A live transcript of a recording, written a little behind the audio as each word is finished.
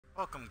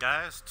Welcome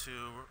guys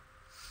to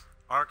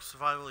Ark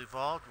Survival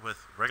Evolved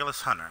with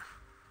Regulus Hunter.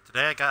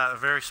 Today I got a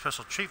very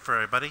special treat for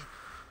everybody.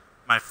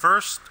 My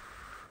first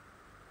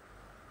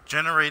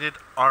generated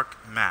Ark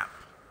map,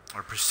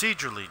 or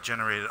procedurally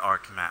generated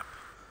Ark map.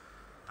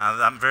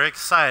 I'm very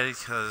excited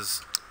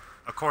because,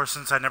 of course,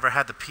 since I never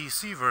had the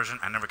PC version,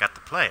 I never got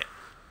to play it.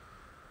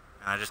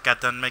 And I just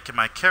got done making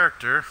my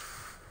character.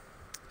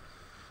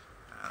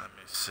 Let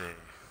me see.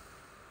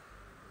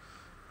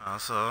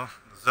 Also,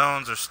 the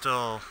zones are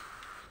still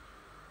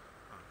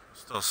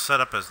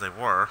set up as they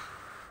were.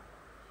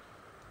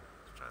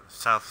 Let's try the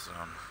south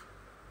zone.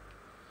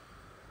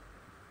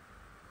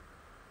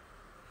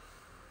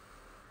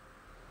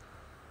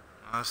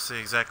 Let's see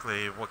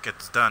exactly what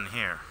gets done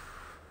here.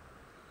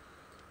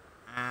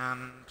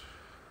 And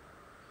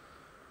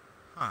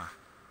where's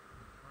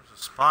the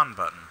spawn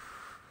button?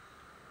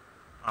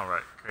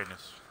 Alright,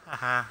 greatness.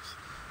 Haha.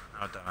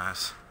 Oh,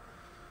 dumbass.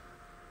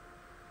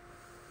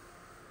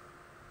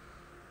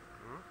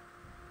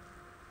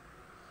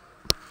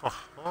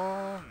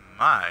 Oh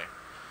my.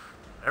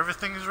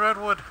 Everything is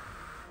redwood.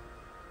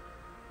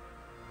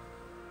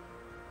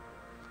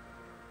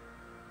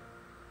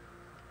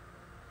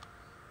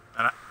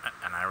 And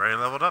I already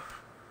leveled up.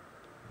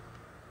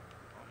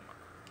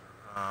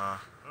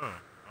 Oh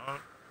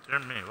dear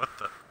me, what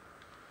the?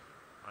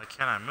 Why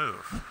can't I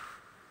move?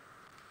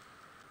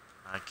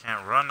 I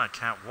can't run, I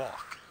can't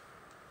walk.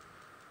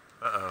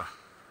 Uh-oh.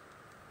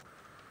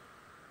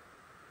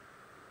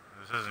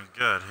 This isn't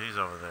good, he's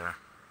over there.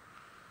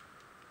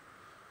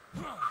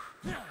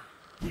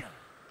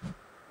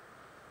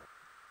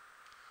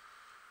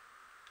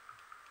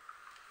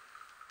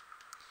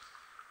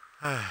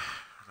 I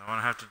don't want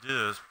to have to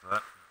do this,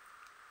 but...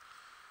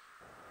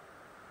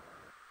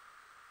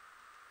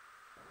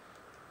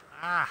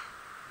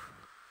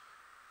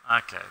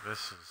 Okay,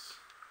 this is...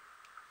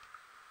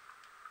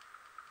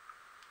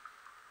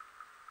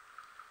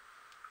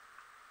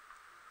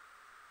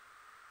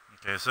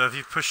 Okay, so if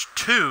you push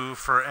 2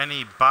 for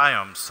any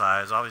biome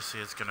size, obviously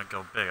it's gonna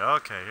go big.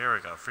 Okay, here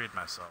we go, freed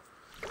myself.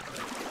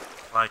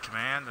 Fly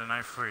command, and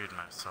I freed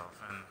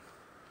myself, and...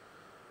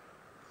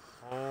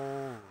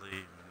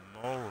 Holy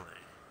moly.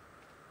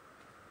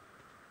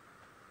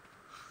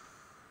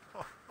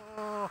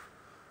 Oh,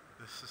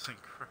 this is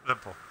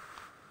incredible.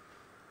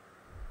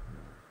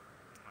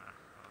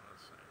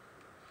 Let's see.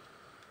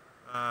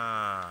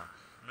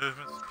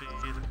 Movement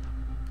speed.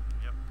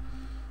 Yep.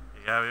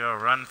 You gotta be able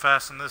to run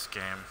fast in this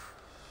game.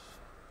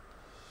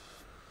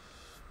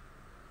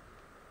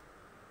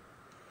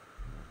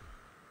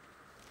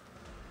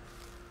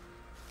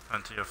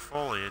 Plenty of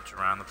foliage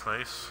around the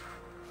place.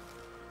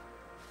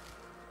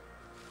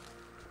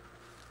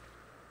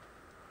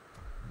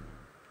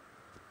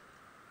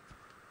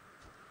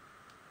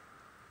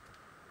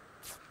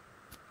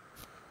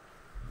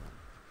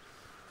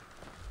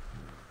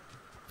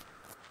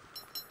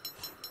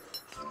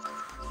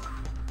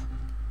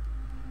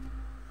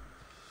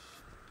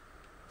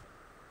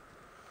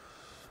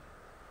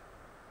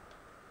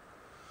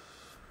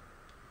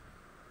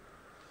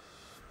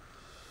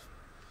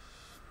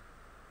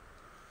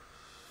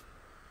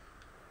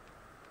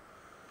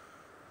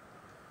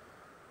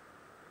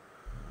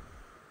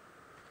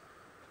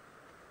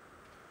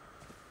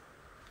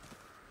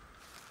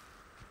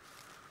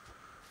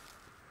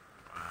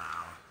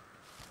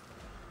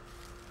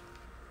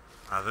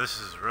 Wow,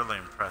 this is really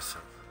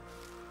impressive.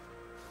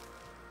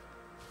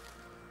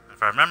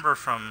 If I remember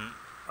from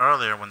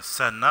earlier when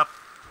setting up,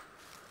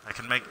 I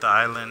can make the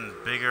island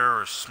bigger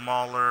or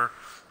smaller,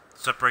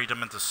 separate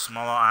them into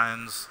smaller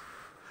islands.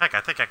 Heck,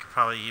 I think I could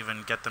probably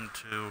even get them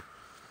to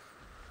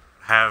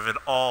have it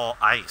all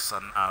ice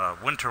on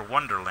Winter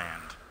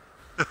Wonderland.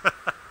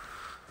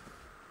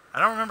 I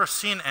don't remember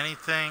seeing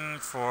anything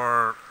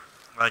for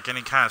like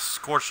any kind of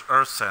scorched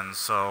earth sense,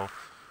 so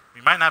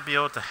we might not be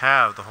able to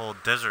have the whole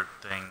desert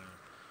thing.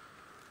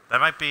 That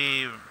might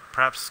be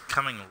perhaps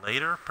coming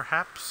later,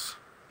 perhaps?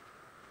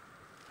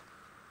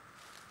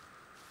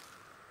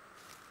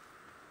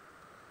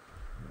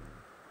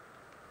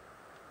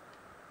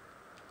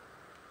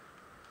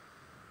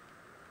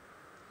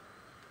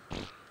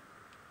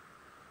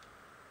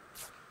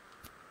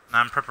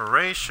 Now, in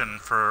preparation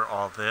for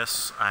all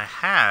this, I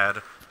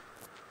had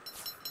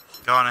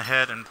gone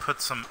ahead and put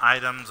some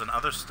items and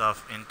other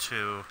stuff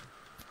into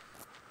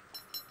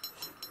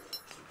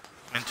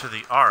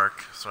the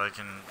Ark, so I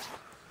can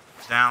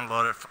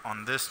download it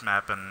on this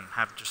map and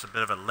have just a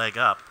bit of a leg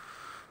up.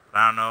 But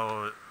I don't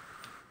know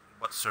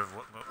what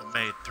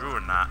made it through or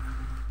not.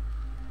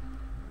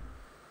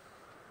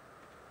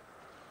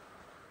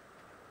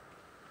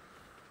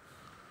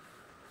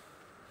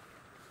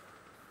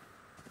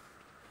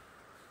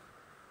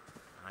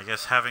 I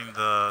guess having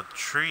the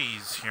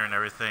trees here and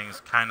everything's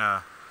kind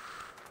of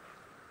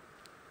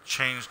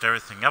changed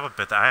everything up a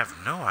bit. I have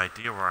no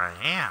idea where I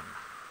am.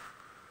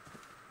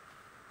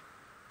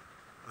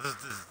 This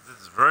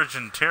is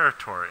virgin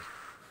territory.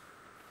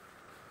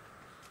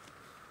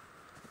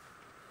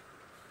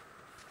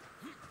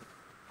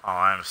 Oh,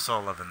 I'm so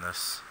loving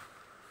this.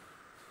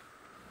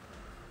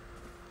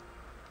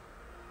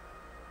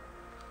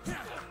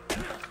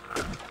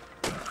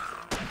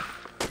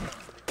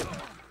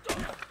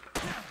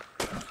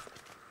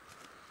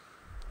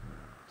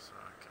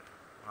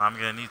 I'm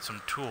gonna need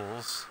some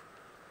tools.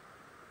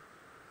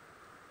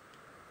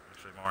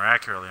 Actually, more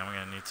accurately, I'm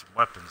gonna need some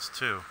weapons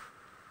too.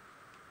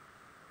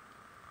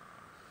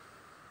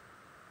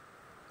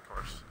 Of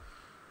course.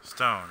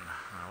 Stone.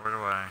 Now, where do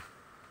I...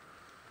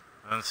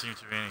 There doesn't seem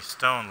to be any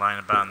stone lying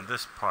about in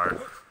this part.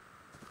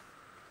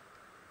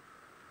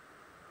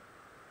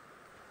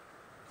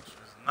 Which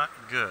is not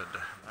good.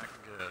 Not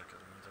good, because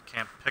it means I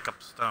can't pick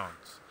up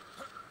stones.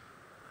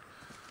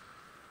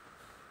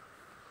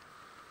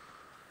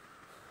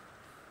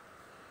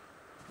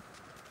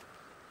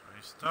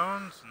 Any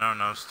stones? No,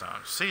 no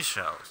stones.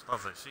 Seashells.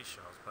 Lovely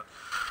seashells, but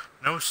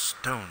no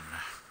stone.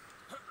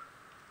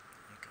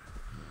 Okay.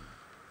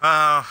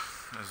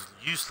 As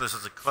useless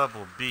as the club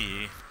will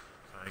be,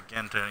 if I get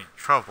into any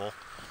trouble,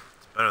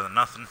 it's better than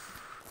nothing.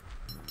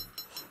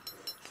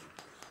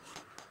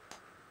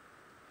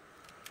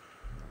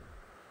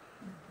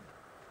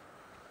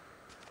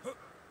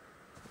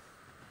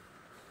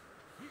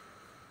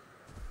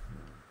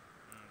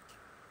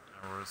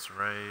 Now let's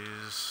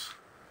raise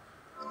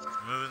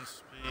moving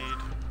speed.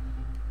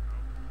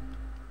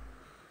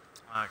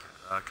 Okay,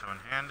 that'll come in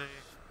handy.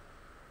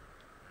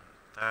 And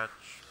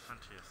thatch,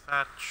 plenty of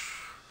thatch.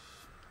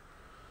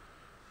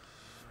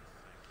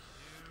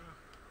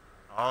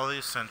 All the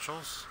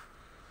essentials.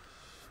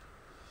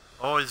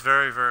 Always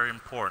very, very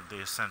important,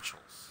 the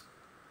essentials.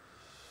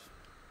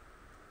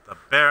 The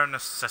bare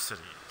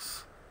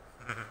necessities.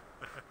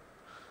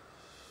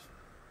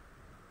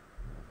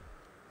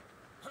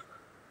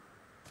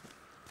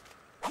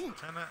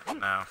 Can it?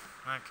 No.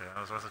 Okay, that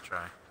was worth a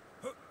try.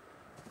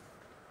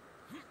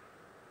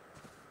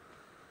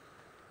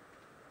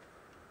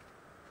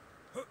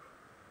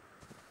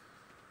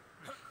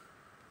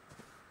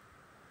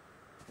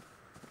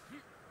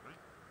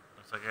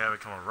 Looks like I gotta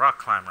become a rock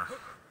climber.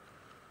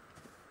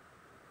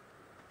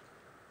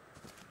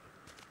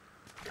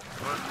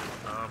 What?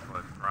 Oh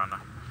boy, piranha.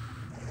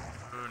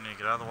 Ooh, need to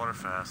get out of the water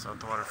fast. Out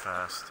the water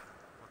fast.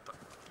 What the?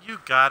 You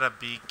gotta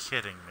be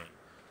kidding me.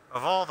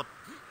 Of all the...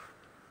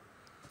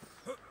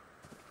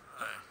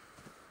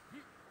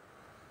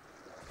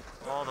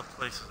 all the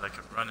places I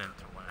could run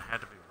into when I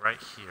had to be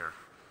right here.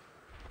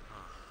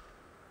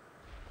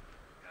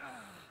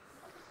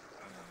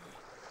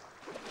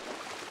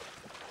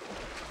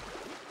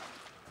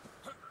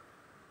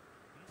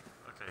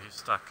 Okay, he's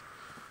stuck.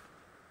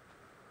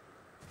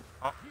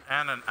 Oh,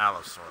 and an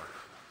Allosaur.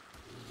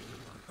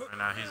 Right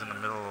now he's in the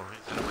middle.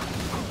 He's in the middle.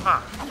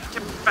 Ah,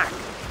 get back!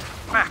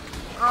 Back!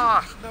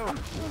 Ah, no!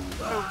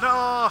 No,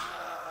 no!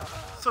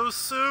 So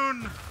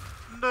soon!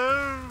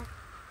 No!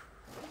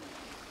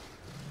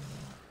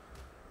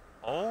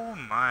 Oh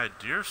my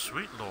dear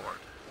sweet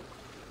lord.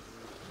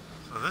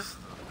 So this is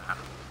the map.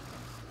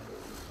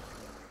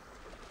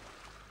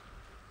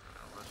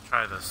 Now let's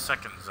try the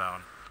second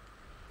zone.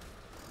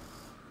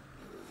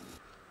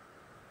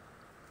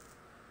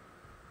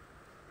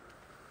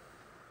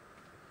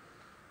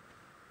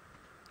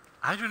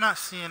 I do not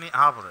see any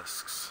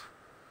obelisks.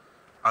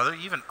 Are there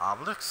even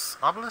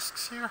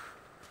obelisks here?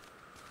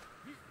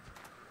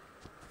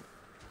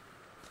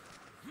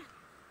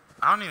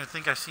 I don't even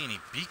think I see any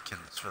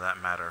beacons, for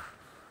that matter.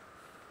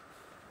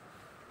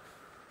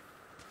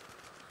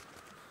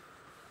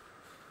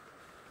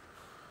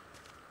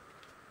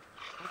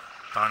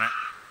 Darn it.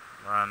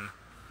 Run.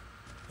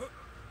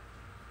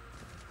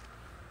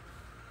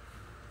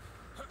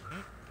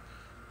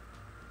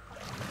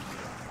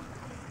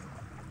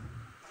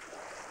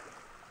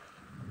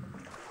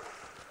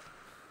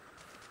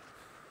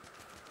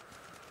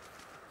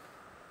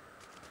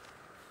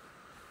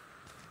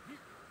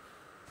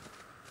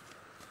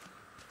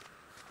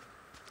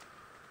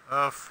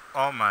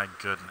 Oh my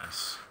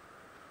goodness.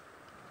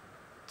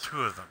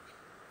 2 of them.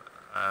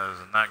 That is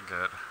not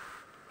good.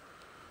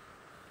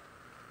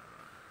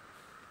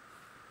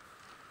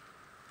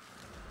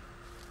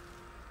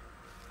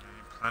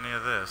 Plenty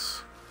of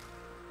this.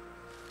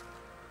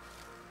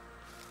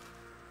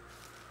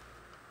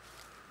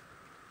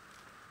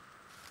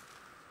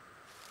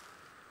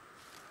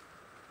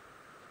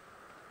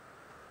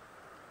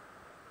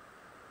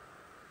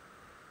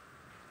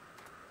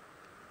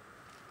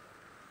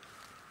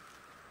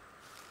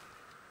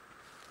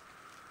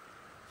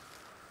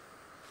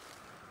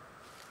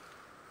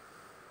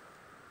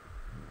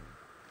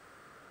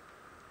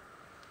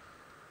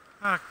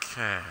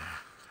 Okay,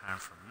 time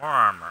for more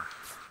armor.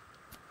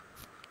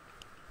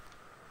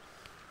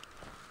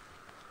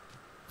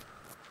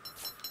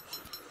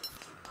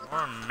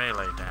 More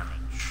melee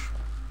damage.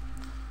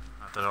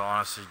 Not that it'll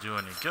honestly do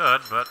any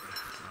good, but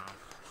you know,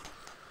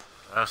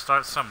 gotta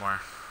start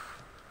somewhere.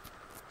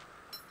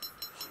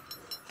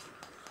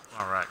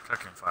 Alright,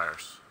 cooking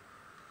fires.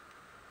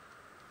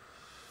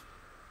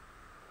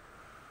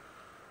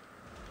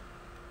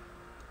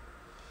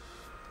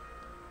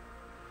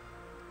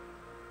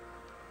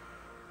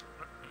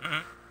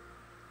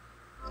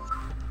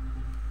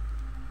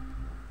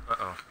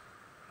 Uh-oh.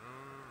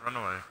 Run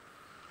away.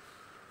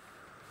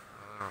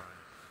 Alright.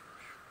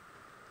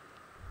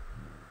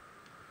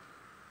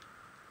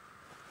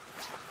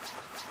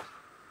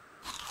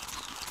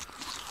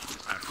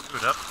 Alright,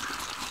 food up.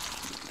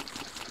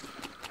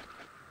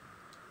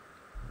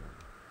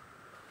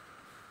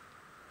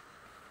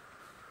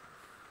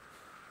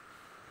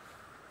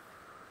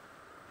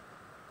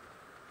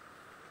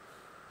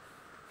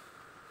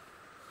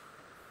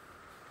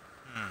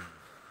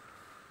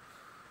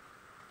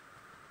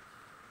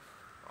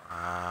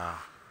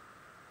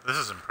 This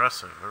is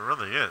impressive. It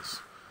really is.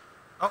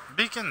 Oh,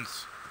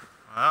 beacons!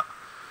 Well, if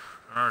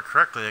I remember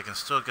correctly, I can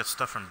still get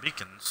stuff from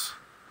beacons.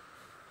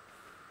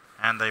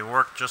 And they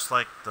work just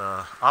like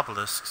the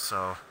obelisks,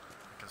 so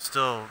I can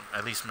still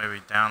at least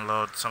maybe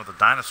download some of the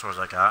dinosaurs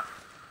I got.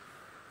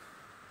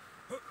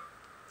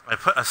 I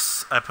put an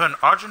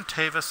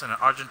Argentavis and an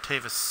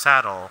Argentavis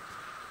saddle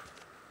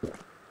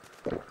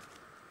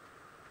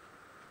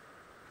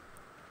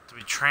to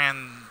be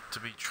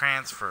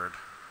transferred.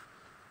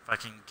 If I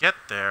can get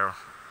there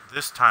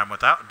this time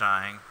without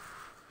dying,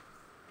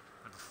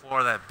 and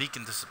before that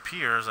beacon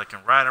disappears, I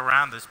can ride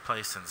around this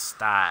place in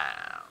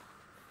style.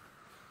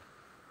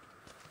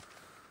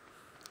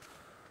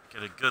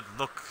 Get a good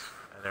look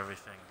at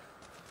everything.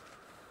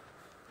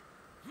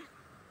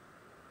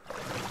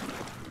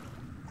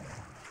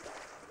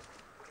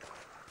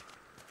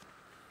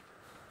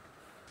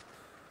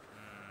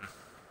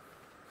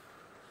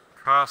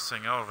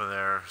 Crossing over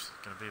there is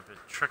going to be a bit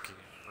tricky,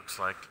 looks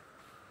like.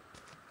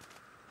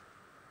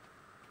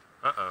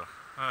 Uh-oh.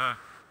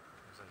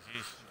 Looks like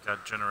he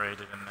got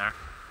generated in there.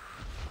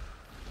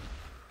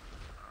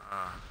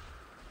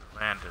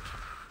 Landed.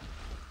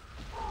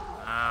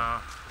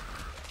 Now,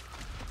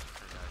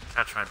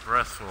 catch my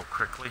breath real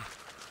quickly.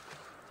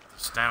 Get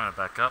the stamina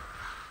back up.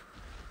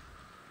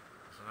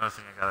 There's another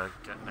thing I gotta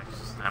get next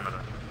to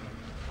stamina.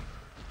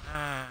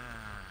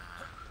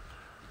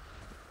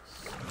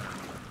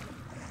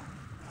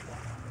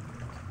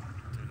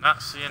 Do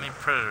not see any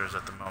predators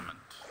at the moment.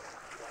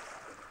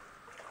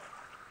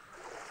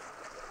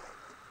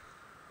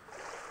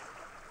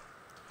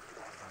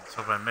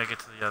 Let's hope I make it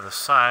to the other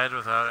side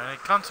without any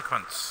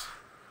consequence.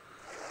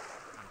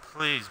 And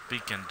please,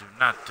 beacon, do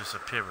not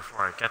disappear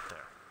before I get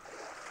there.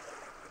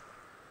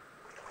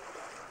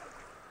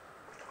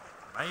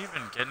 Am I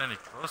even getting any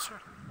closer?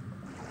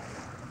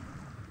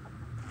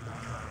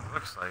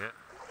 Looks like it.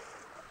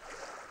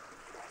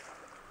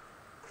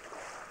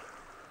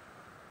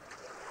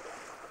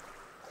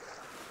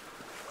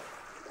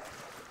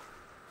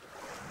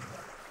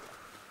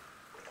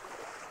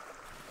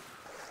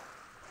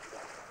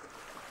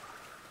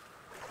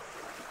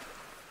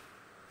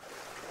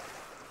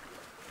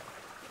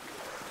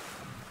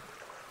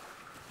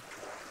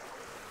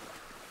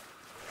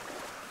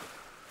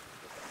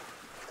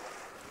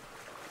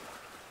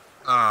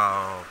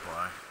 Oh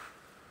boy.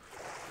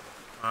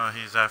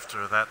 He's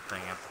after that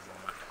thing at the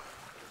moment.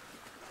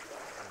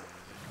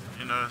 Did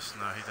you notice?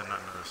 No, he did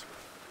not notice.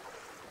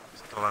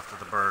 Still after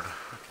the bird.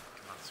 Okay,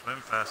 come on,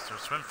 swim faster,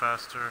 swim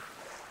faster.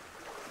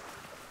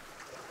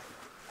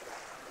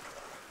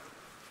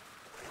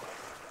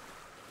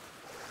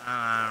 And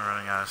I'm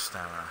running out of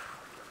stamina.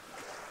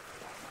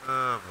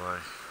 Oh boy.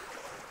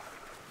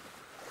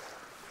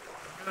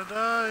 I'm gonna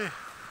die.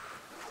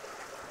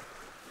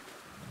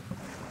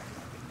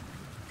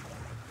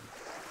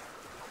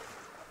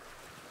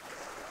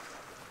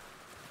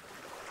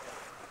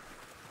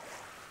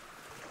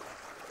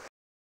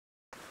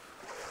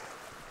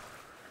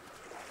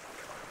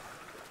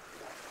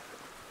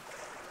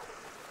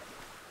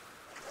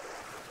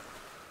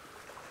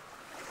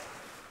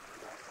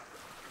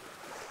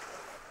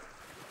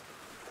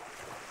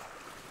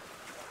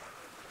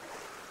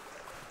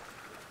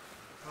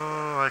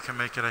 I can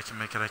make it, I can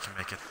make it, I can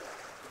make it.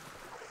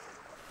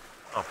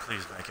 Oh,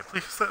 please make it.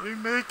 Please let me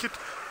make it.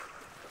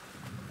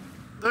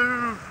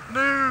 No,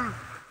 no.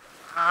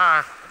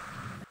 Ah.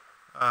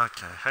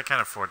 Okay, I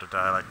can't afford to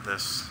die like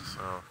this,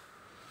 so.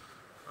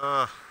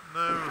 No.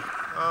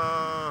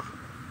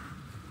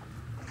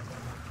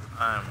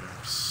 I'm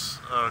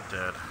so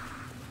dead.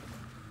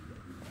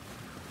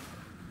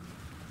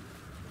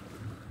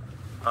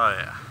 Oh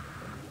yeah,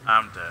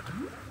 I'm dead.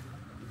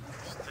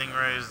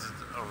 Stingray's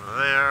over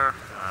there.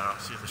 I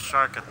don't see the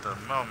shark at the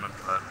moment,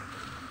 but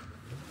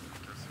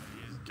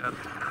he's got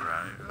to be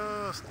around here.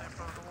 Oh, stay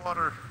above the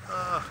water.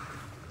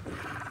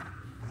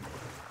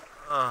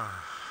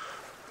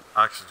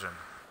 Oxygen.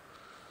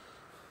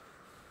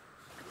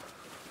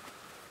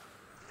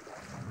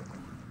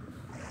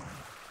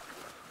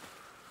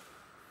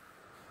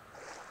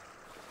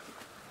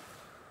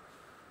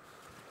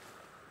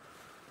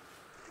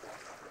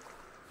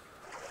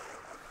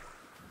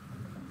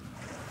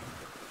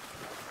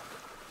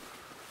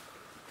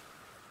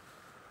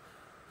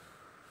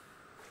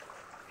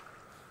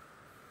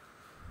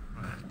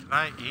 Can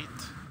I eat?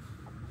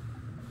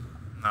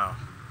 No.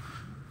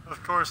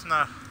 Of course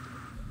not.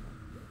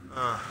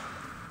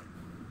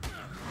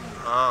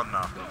 Oh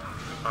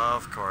no.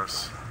 Of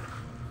course.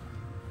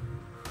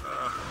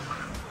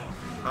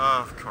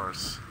 Of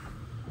course.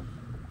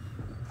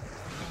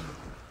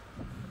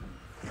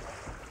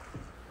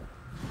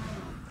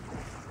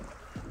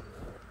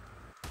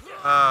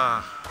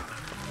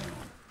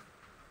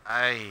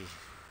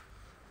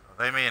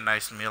 They made a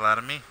nice meal out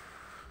of me.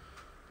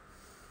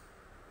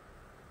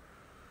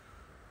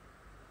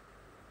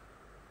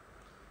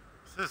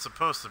 This is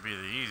supposed to be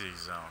the easy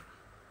zone.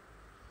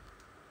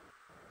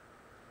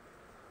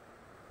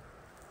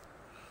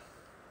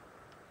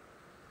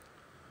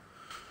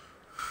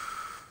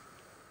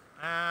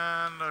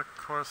 And of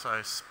course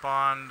I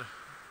spawned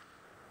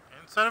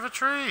inside of a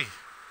tree.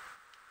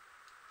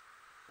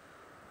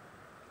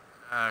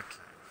 Okay,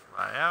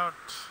 fly out.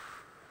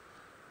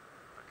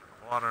 Back in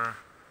the water.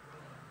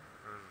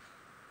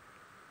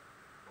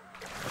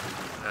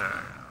 There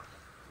we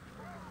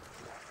go.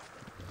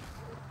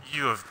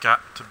 You have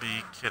got to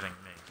be kidding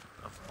me.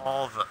 Of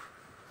all the...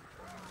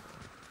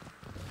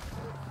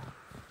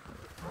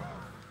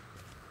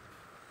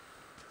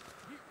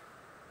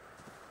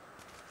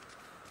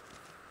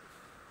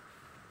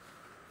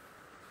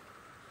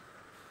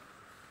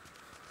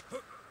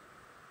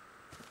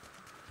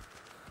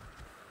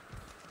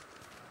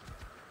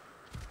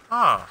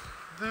 Oh,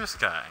 this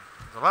guy.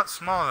 He's a lot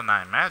smaller than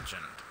I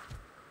imagined.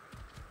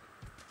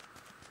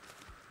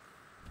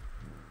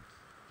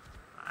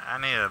 I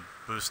need to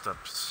boost up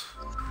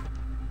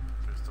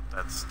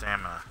that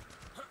stamina.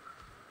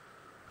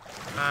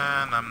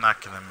 And I'm not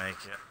gonna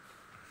make it.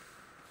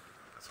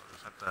 Guess I'll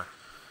just have to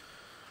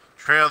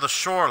trail the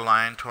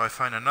shoreline till I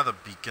find another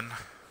beacon.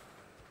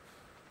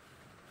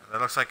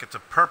 That looks like it's a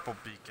purple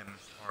beacon,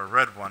 or a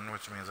red one,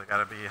 which means I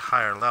gotta be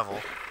higher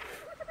level.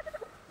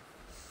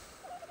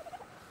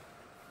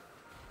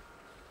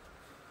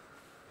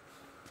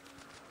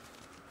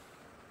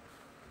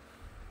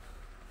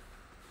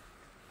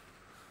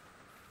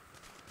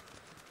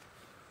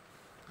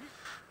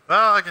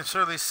 Well, I can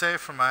certainly say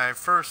for my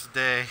first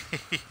day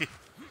in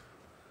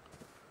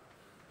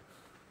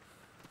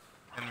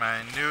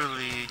my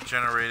newly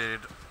generated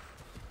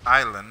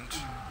island,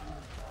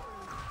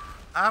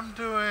 I'm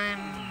doing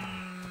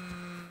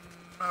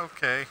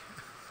okay.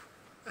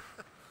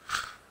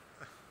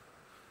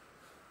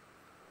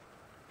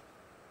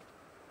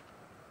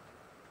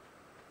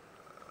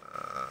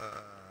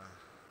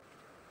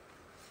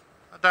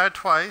 I died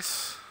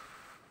twice.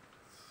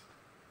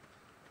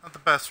 Not the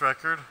best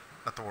record,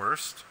 not the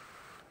worst.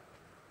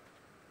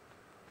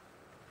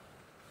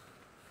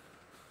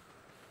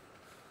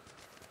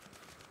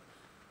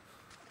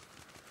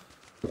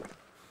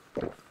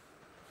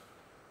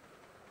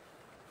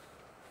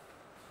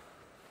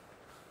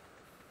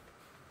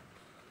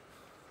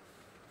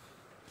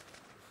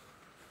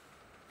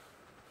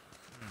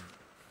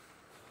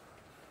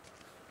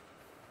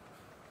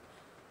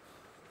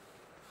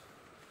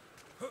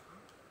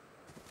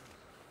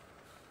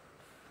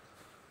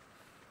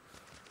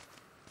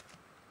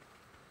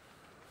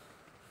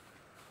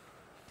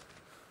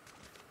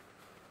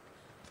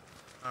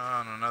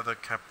 On another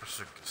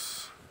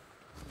Capricus.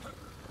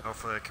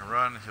 Hopefully I can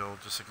run, he'll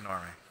just ignore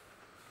me.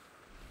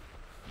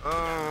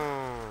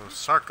 Oh,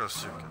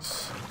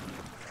 Sarcosuchus.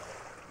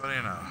 What do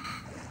you know?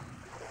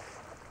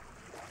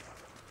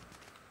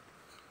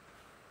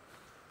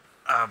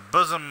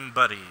 Bosom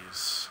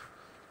buddies.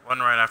 One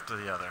right after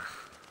the other.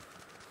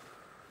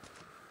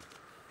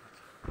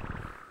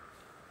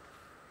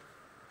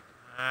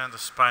 And the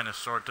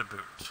Spinosaur to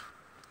boot.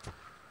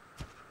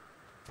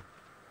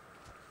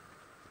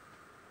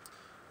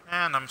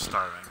 And I'm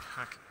starving.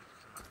 Okay.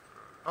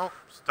 Oh,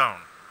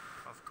 stone.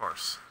 Of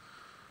course.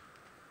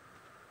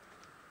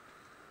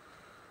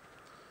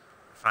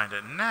 Find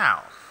it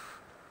now.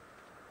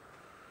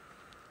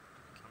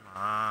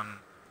 Come on.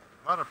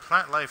 A lot of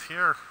plant life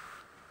here.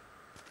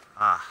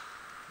 Ah.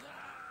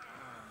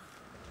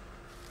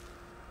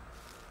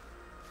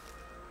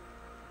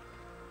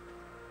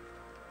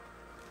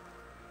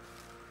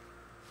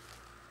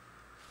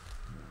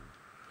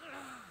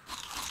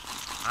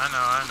 I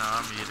know,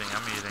 I'm eating.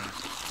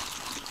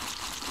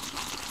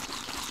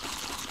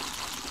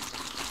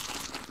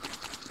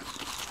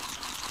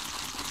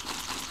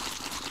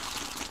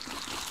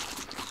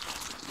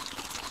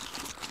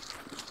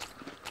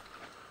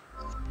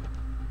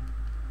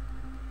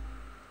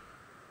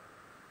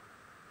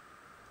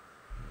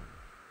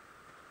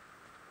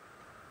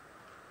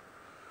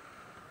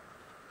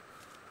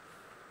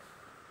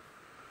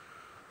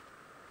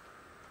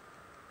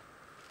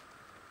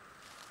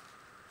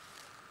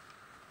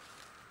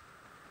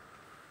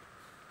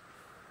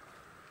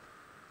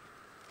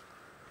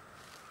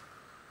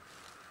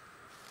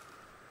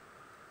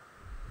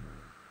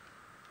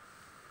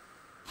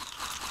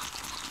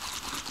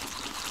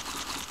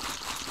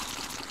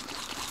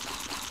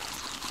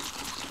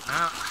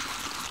 Well,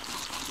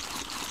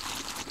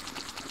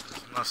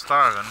 I'm not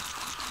starving.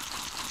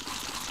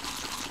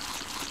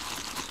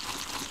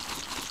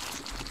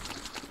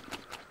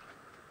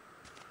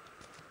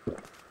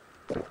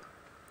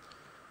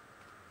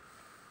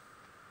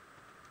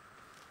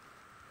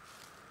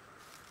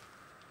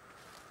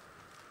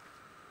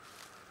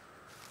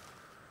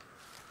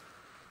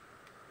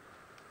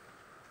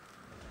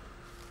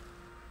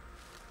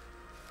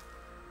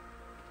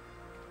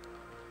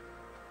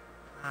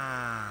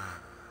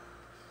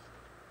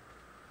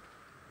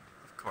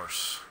 Of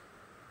course.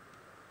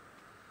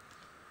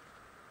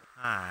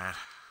 Alright.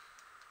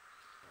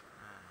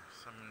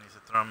 Someone needs to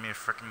throw me a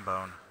frickin'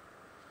 bone.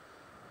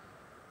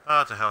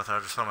 Oh, to hell with it, I'll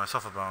just throw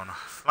myself a bone.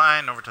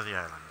 Flying over to the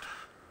island.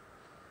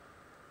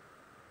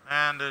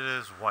 And it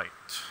is white.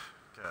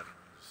 Good.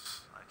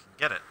 I can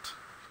get it.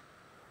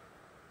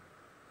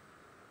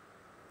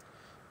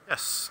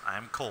 Yes, I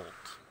am cold.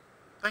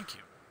 Thank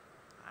you.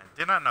 I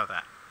did not know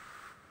that.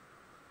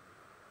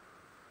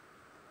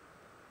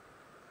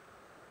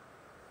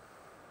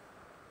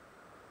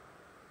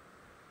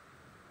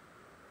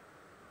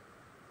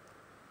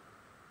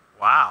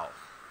 Wow.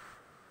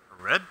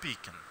 A red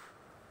beacon.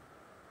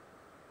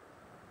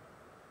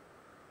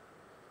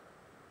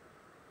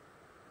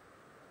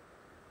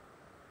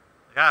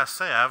 I gotta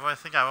say, I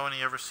think I've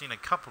only ever seen a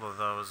couple of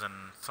those in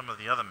some of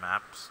the other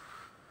maps.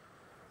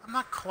 I'm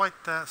not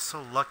quite that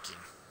so lucky.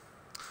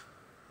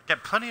 I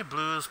get plenty of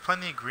blues,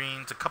 plenty of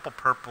greens, a couple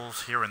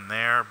purples here and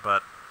there,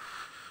 but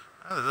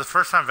this is the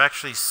first time I've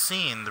actually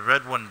seen the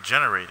red one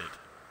generated.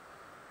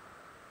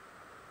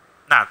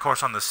 Now, of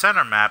course, on the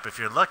center map, if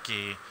you're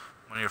lucky,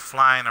 when you're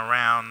flying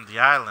around the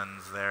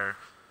islands there,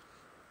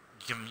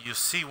 you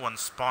see one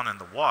spawn in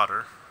the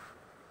water.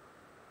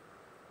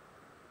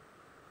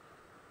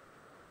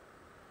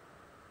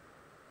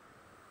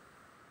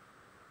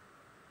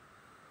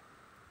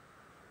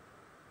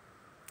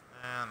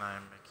 And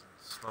I'm making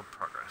slow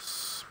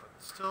progress, but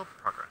still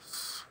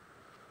progress.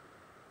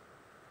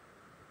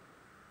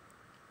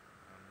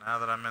 And now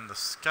that I'm in the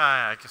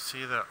sky, I can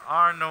see there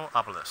are no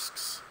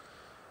obelisks.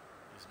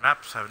 These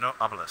maps have no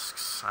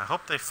obelisks. I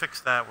hope they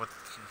fix that with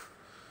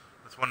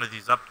one of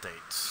these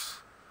updates.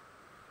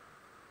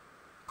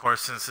 Of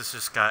course, since this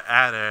just got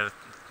added,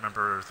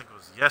 remember, I think it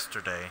was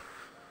yesterday,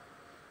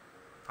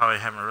 probably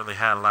haven't really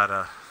had a lot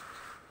of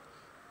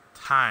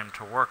time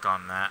to work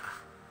on that,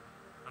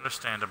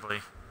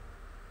 understandably.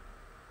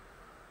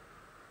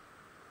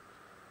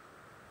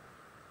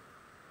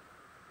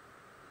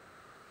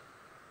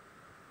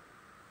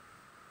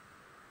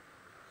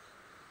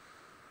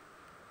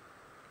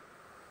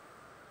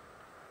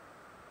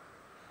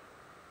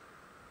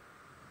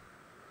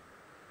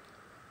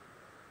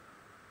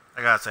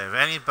 I gotta say, if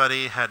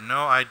anybody had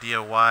no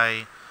idea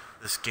why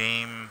this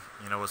game,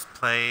 was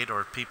played,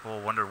 or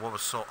people wondered what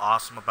was so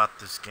awesome about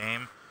this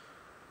game,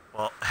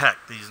 well, heck,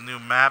 these new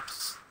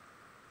maps,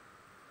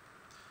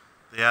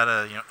 they had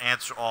to,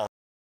 answer all.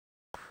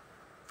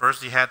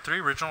 First, you had 3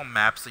 original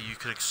maps that you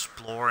could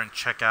explore and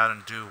check out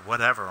and do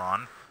whatever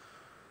on.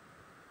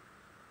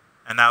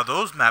 And now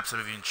those maps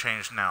have even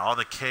changed now. All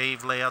the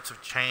cave layouts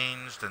have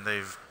changed, and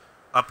they've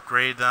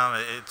upgrade them.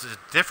 It's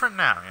different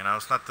now,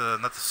 It's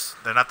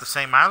they're not the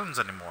same islands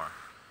anymore.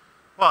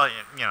 Well,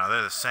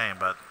 they're the same,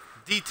 but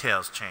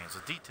details change.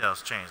 The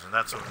details change, and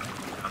that's what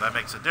that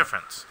makes a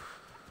difference.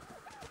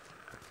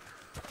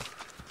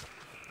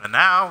 And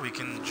now we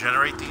can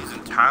generate these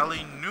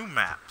entirely new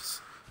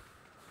maps.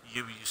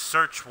 You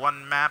search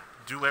one map,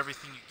 do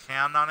everything you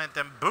can on it,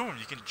 then boom,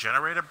 you can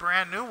generate a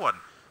brand new one.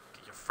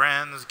 Get your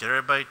friends, get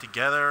everybody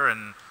together,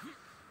 and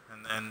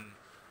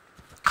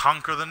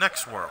conquer the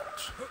next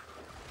world.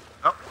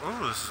 Oh,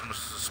 ooh, this is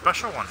a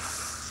special one.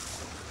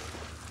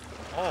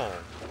 Oh,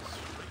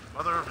 sweet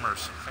mother of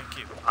mercy, thank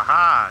you.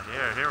 Aha,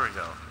 here we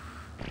go.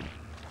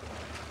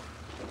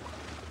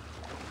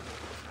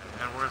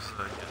 And where's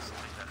the, let's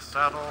take that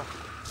saddle.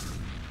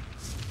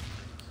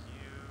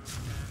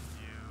 Thank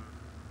you.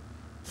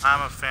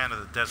 I'm a fan of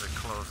the desert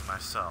clothes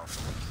myself,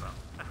 so.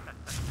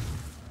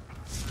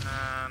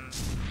 And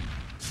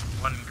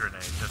one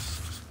grenade,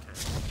 just in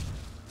case.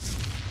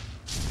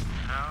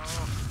 Now.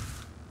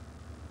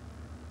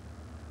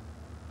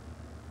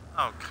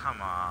 Oh,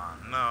 come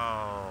on.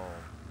 No.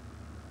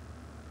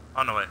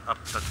 Oh, no, wait.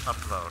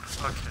 Upload.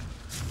 Okay.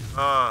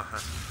 Oh, that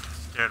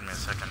scared me a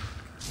second.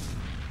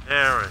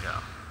 There we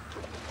go.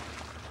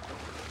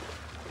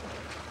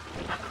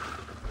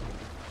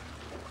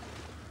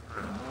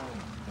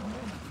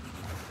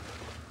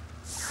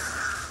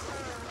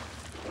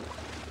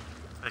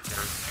 Take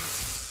everything.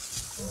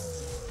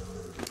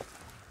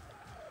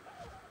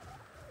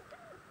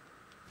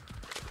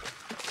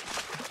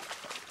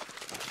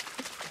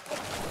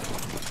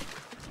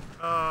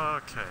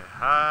 Okay,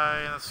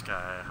 high in the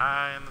sky,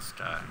 high in the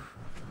sky.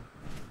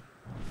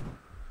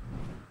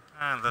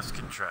 And let's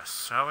get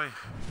dressed, shall we?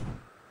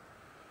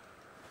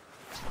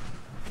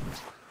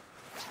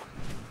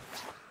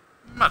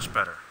 Much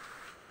better.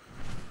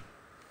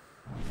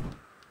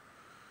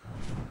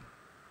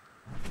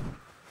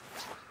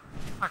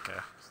 Okay,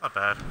 it's not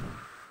bad.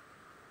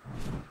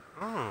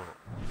 Ooh.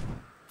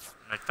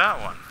 Make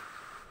that one.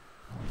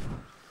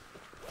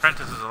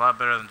 Apprentice is a lot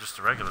better than just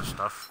the regular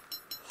stuff.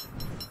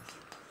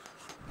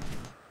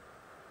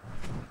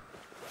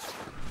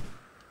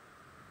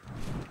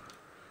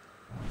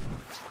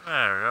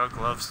 There we go,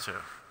 gloves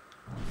too.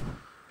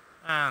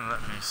 And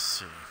let me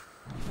see.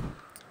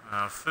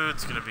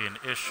 Food's gonna be an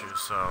issue,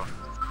 so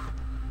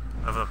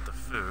level up the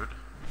food.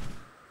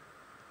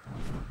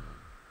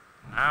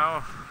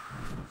 Now,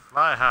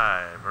 fly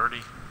high,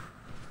 birdie.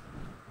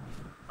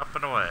 Up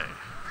and away.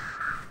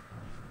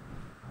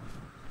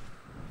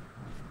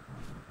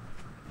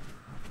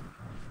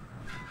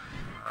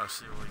 Let's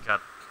see what we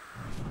got.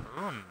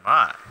 Oh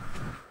my.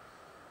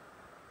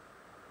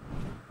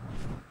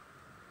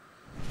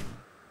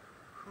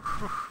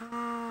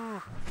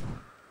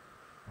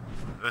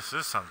 This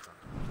is something.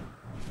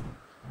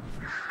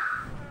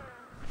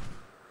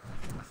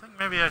 I think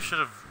maybe I should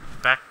have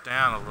backed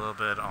down a little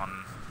bit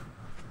on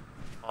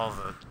all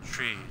the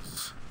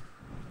trees.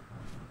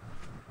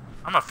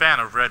 I'm a fan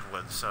of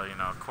redwoods, so,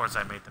 of course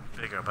I made them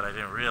bigger, but I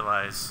didn't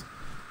realize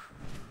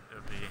it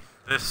would be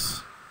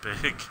this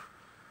big.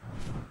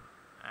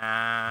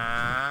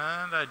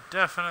 And I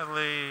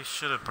definitely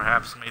should have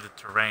perhaps made the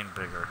terrain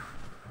bigger.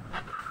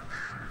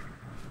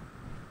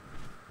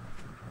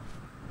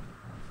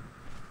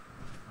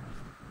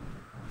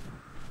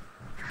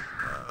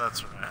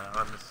 That's right.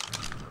 Let me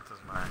see. What does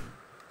my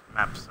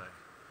map say?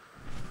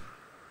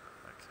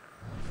 Okay.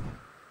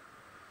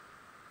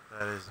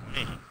 That is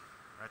me.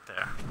 Right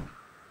there.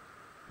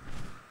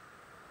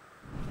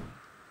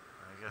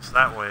 I guess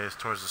that way is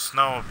towards the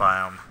snow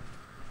biome.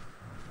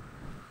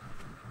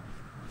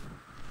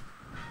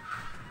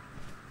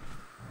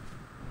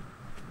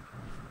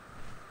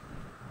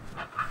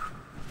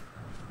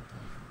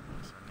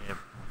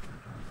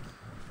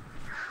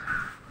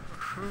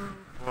 Oh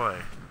boy.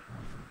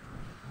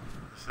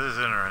 This is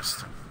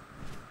interesting.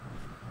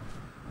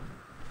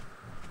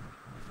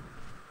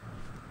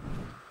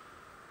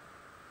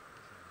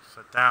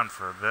 Sit down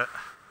for a bit.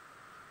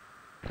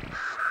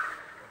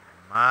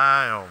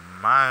 My, oh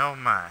my, oh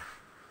my.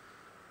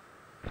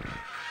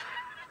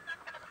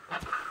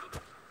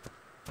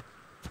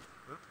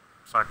 Oop,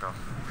 psycho.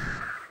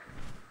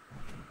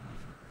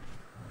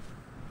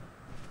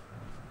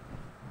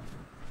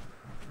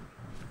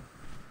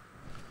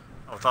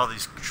 With all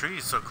these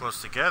trees so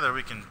close together,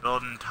 we can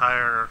build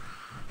entire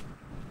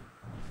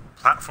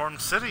platform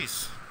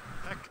cities.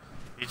 Heck,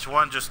 each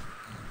one just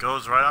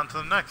goes right on to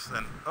the next.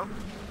 And oh,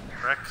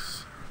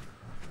 Rex.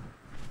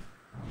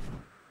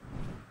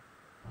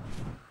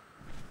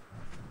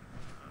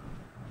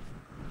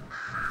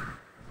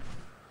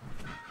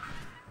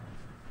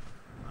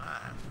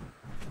 Alright.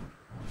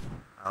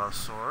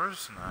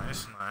 Allosaurs,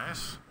 nice,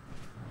 nice.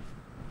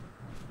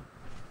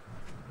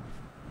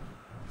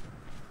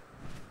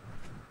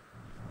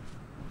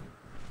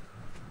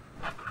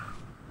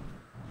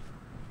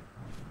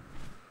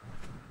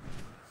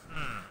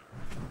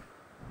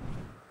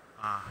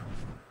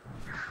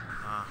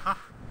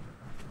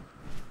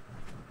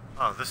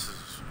 Oh, this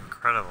is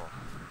incredible.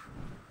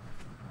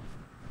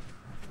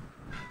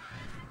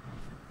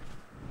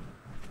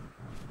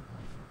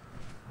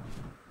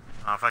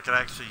 If I could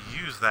actually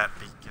use that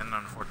beacon,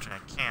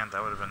 unfortunately I can't,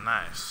 that would have been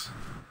nice.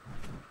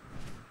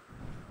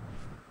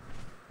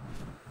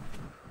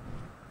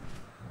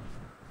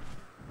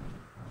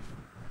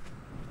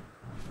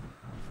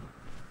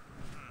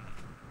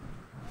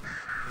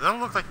 They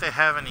don't look like they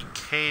have any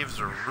caves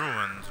or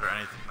ruins or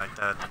anything like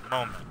that at the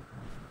moment.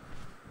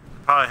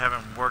 Probably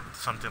haven't worked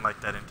something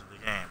like that into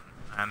the game.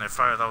 And if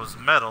that was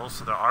metal,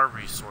 so there are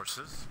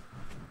resources,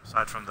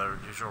 aside from the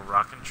usual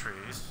rock and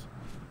trees.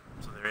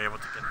 So they're able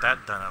to get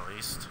that done at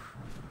least.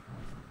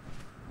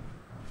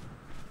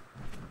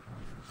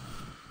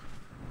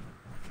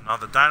 Now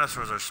the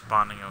dinosaurs are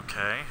spawning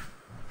okay.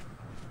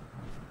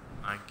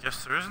 I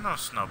guess there is no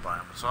snow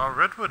biome, it's all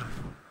redwood.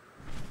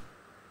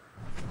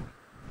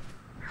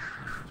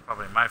 It's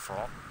probably my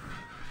fault.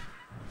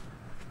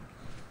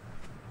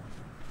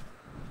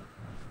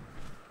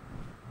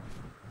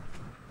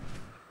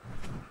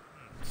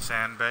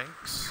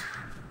 Sandbanks.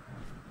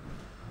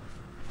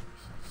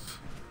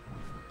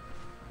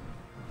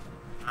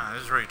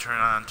 This is really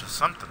turning on to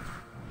something.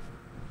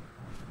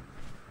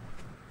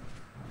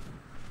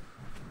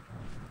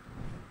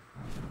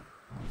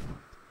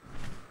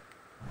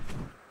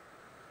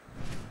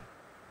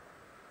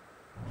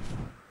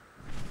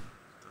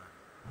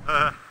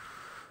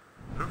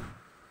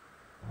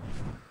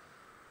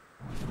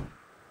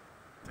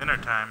 Dinner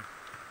time.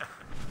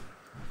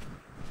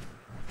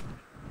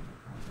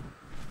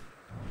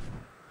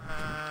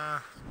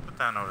 Put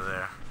that over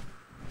there.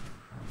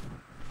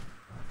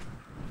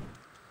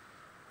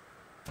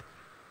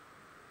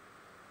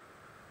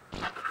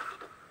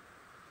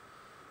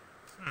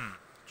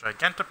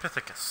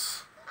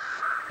 Gigantopithecus.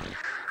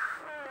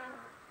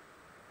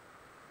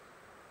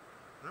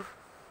 Oop.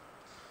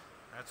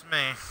 That's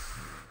me.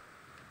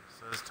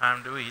 So it's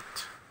time to eat.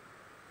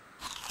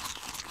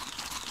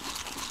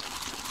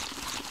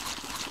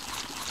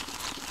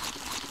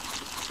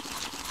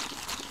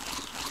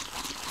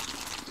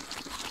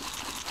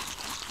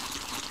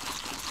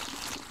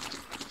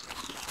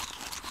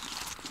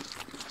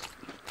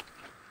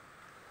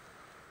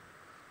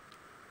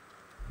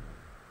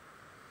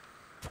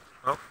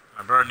 Oh,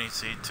 my bird needs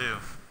to eat too.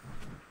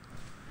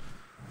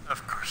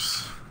 Of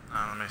course.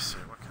 Now let me see,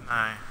 what can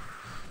I...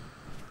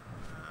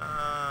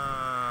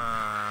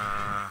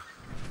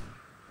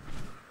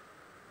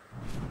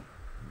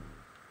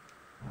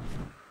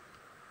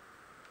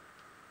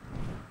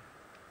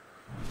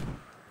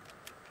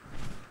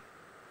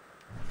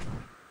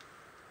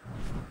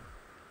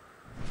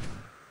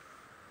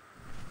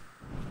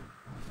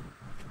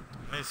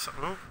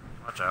 Ooh,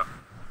 watch out.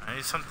 I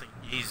need something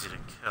easy to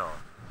kill.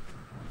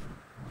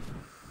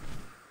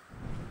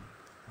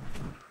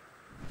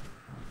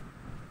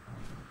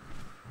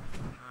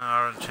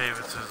 Our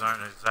Chavises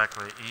aren't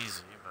exactly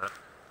easy, but...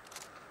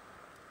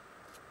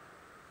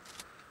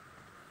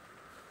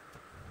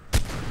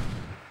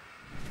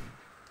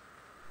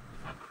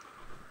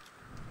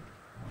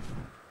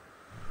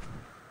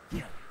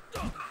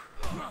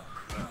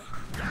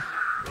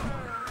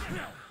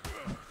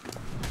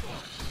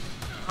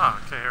 Oh,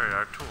 okay, here we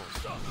are, tools.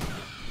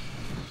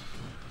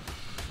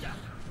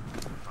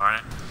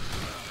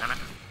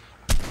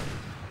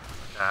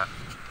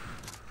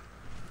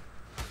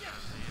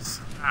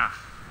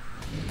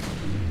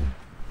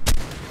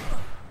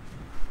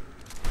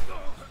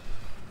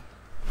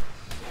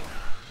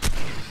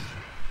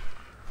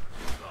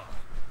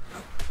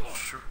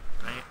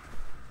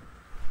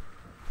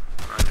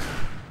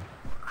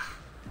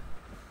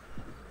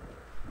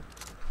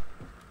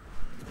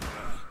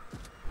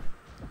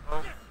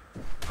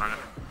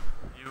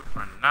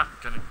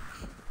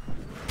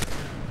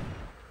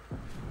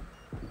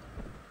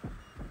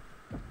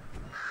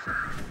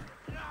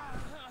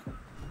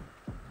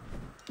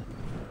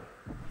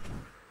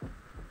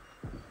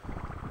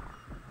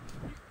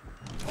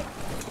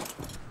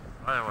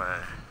 Right away.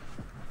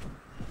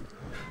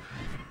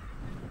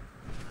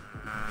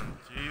 And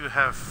do you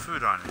have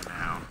food on you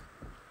now?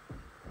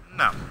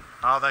 No.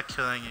 All that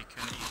killing, you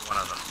couldn't eat one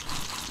of them.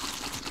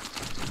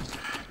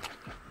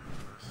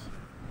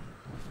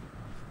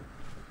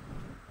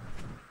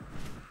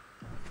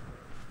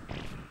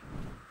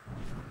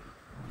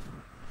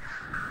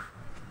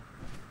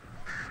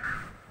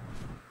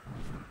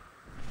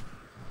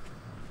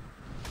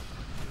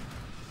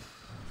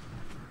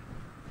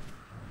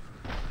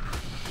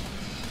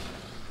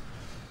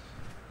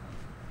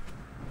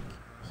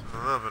 A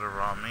little bit of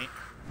raw meat.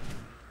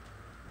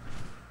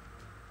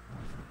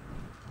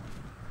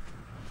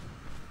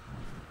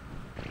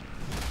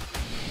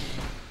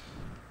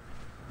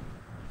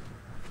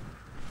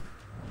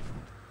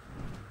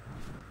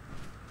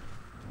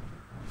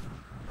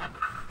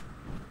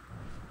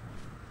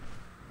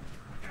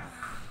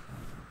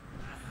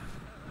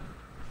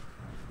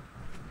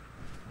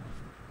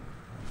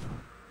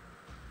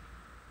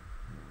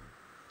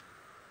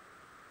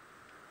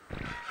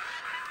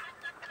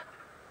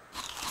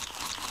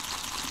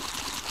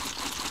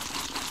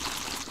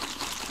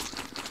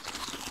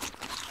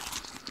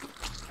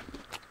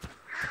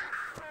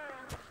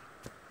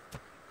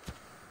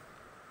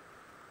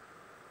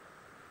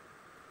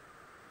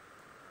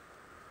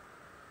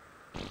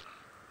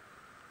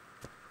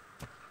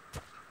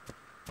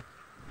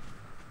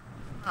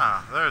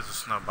 Ah, there's a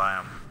snow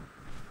biome.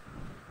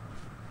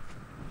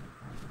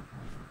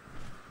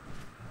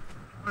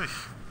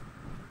 Oof.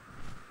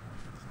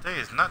 This day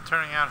is not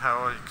turning out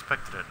how I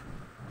expected it.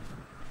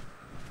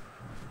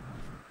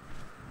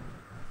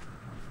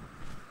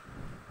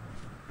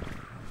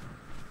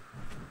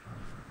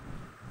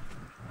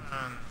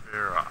 And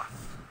veer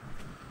off.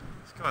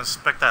 Let's go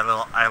inspect that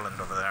little island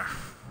over there.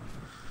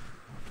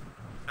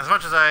 As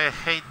much as I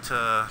hate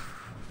to...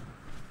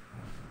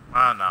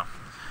 well, no.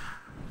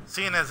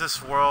 Seeing as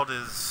this world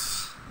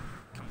is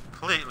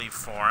completely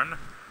foreign,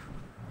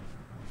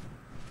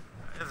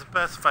 it's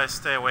best if I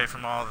stay away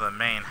from all the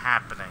main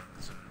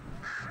happenings and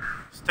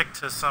stick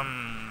to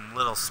some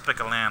little spick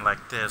of land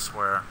like this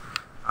where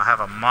I'll have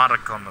a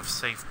modicum of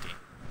safety.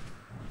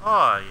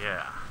 Oh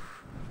yeah.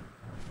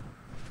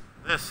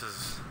 This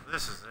is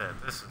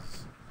it. This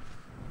is,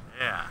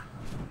 yeah.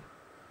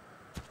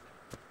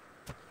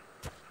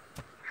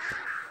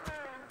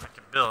 I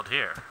can build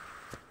here.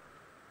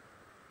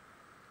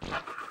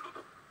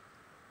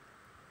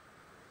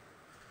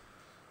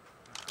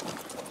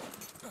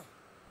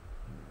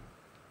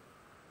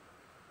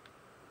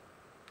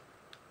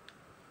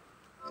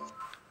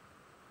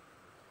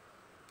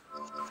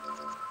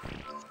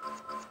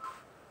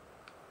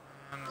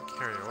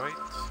 Carry weight.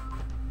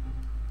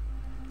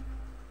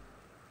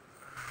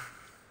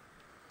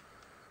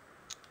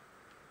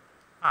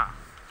 Ah,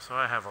 so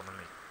I have all the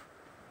meat.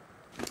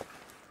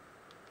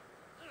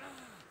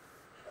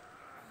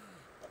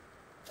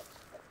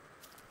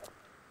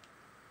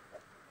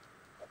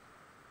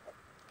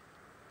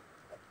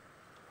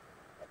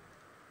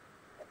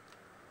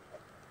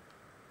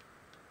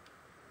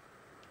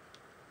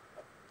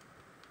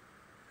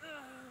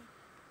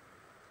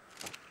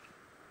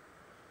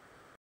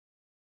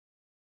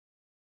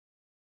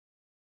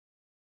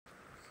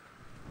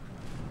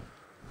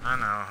 I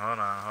know,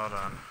 hold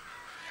on.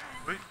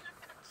 Wait.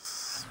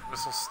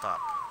 Whistle, stop.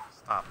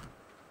 Stop.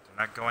 Do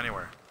not go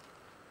anywhere.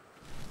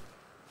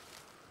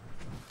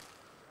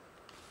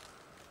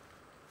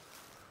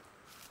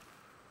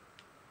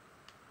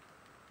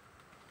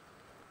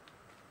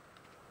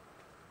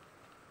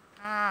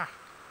 Ah,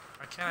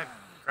 why can't I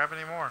grab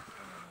any more?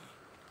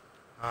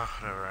 Oh,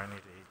 whatever, I need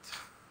to eat.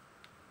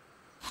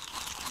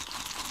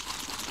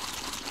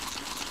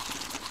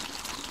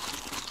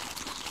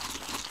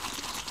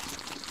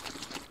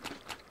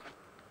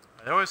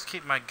 I always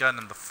keep my gun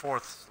in the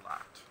 4th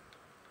slot.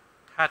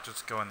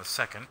 Hatchets go in the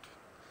 2nd.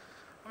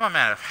 I'm a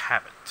man of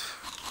habit.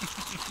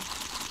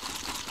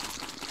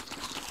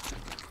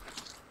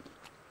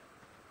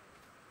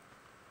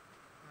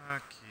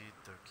 Okie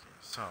dokie.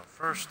 So,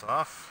 first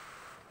off...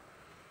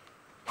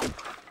 okay,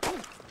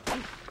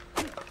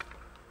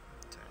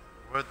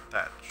 wood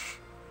thatch.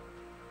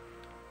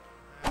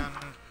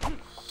 And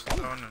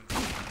stone and...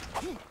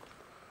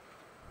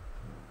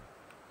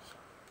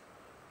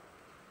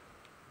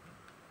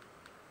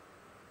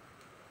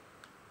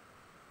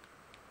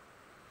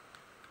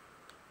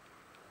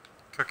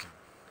 cooking.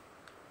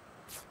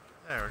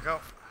 There we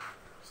go.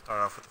 Start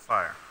off with the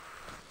fire.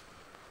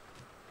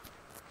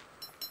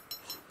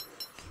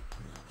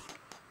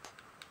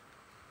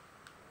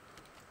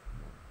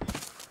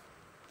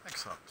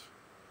 Excellent.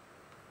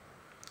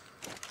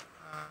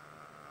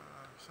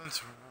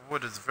 Since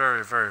wood is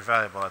very, very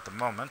valuable at the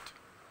moment,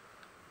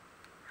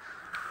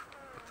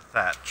 put the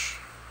thatch.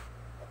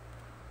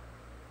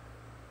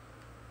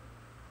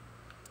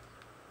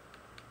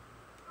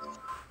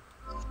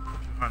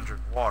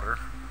 Water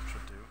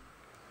should do.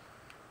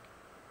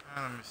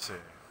 And let me see.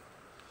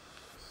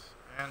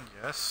 And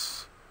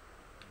yes,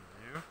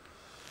 you.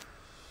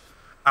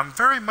 I'm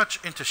very much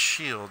into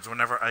shields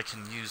whenever I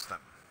can use them.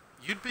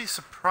 you'd be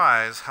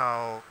surprised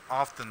how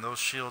often those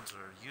shields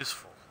are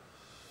useful.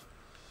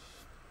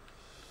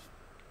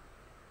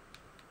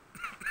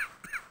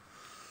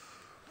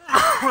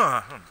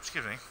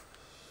 Excuse me.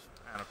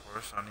 And of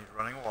course, I need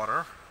running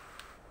water.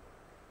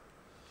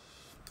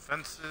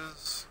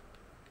 Defenses.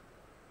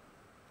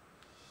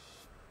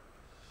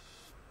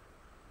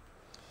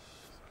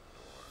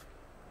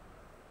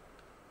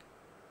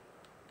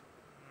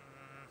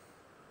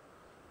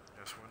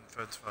 Yes, wooden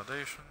fence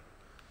foundation.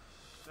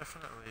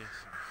 Definitely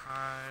some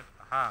hide.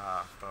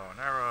 Aha, bow and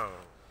arrow.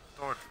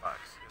 Storage box.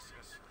 Yes,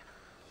 yes.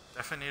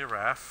 Definitely need a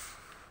raft.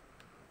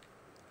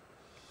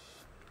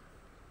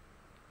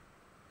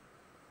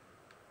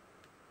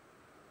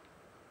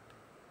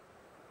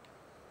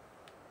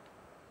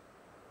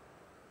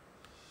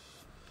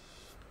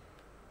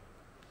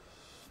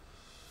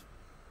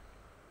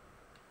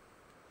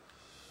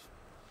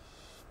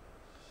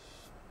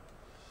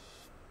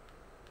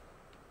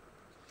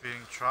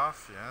 Feeding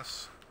trough,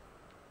 yes.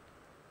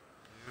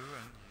 You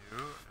and you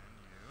and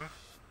you.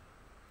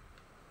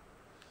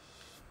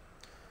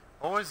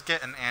 Always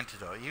get an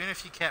antidote. Even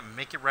if you can't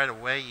make it right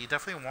away, you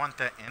definitely want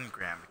that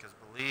engram, because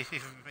believe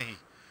me,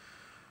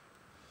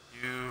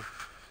 them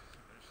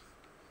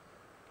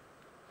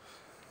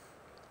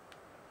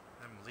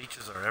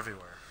leeches are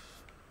everywhere.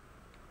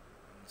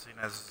 And seeing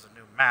as it's a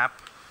new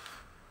map,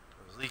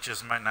 those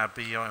leeches might not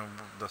be on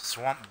the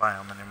swamp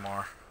biome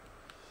anymore.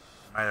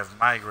 They might have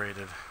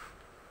migrated.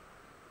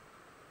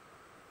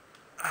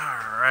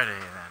 Alrighty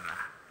then.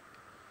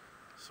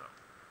 So,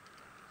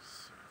 let's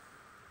see.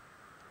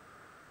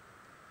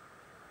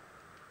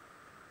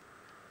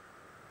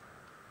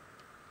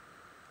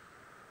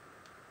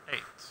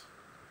 Eight.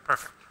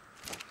 Perfect.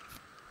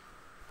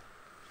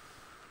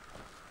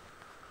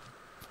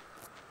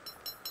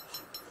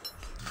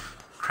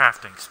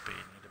 Crafting speed.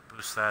 Need to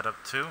boost that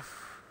up too.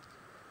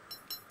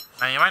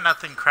 Now you might not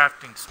think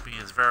crafting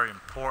speed is very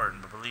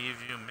important, but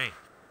believe you me,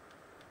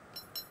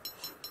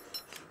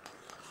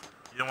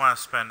 you don't want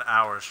to spend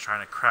hours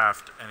trying to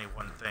craft any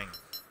one thing.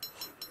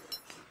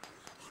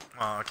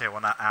 Well, okay,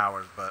 well not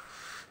hours, but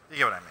you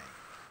get what I mean.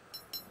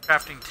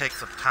 Crafting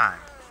takes up time.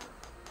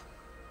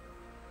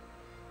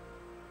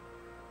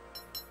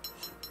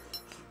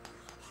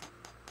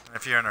 And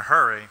if you're in a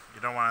hurry,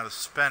 you don't want to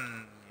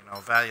spend,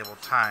 valuable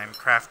time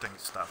crafting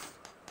stuff.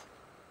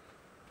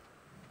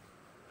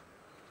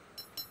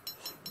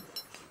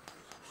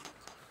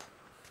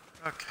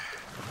 Okay.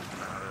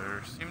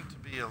 There seem to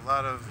be a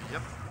lot of...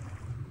 Yep.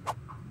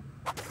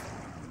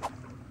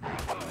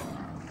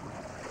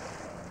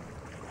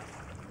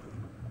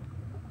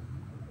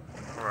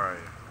 Where are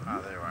you? Ah,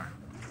 there you are.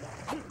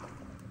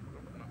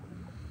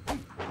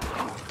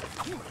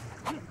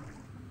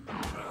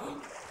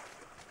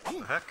 What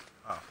the heck?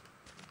 Oh.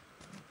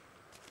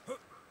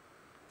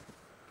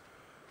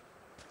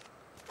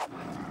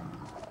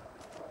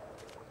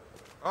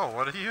 Oh,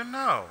 what do you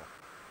know?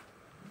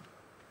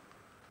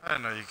 I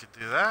didn't know you could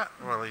do that.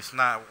 Or at least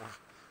not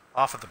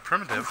off of the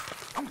primitive.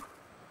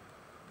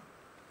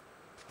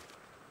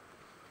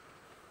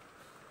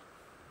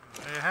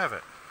 There you have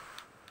it.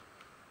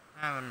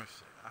 And let me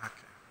see.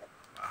 Okay.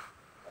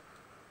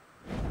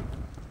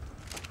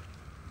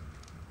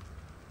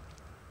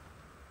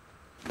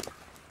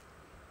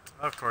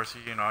 Of course,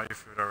 you know all your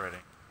food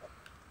already.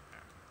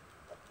 Yeah.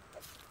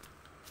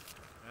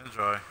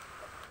 Enjoy.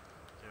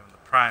 Give him the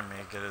prime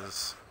meat, get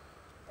his...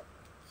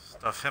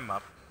 stuff him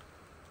up.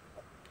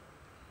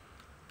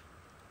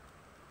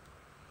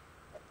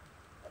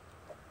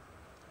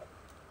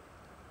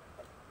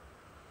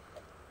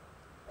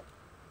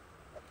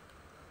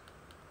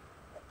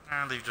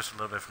 And leave just a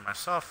little bit for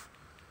myself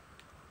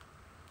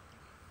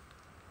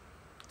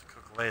to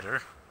cook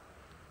later.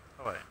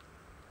 Oh wait.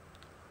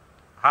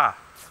 Aha!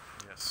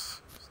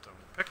 Yes. Stone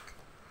pick.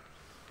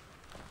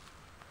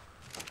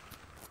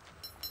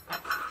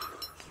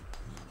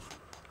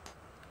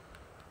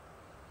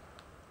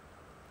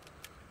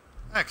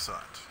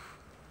 Excellent.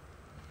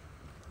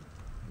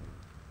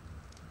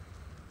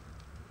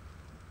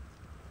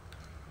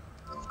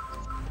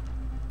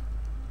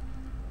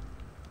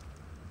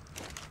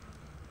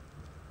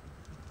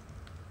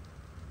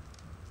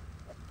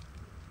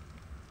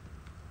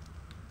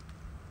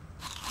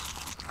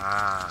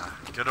 Ah,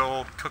 good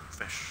old cooked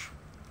fish.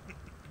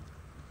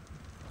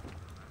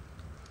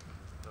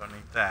 Don't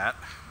need that.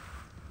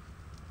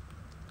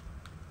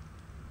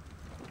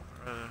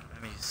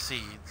 Any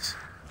seeds.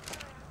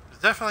 It's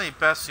definitely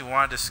best you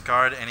want to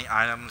discard any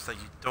items that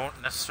you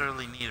don't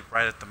necessarily need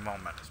right at the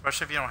moment,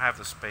 especially if you don't have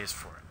the space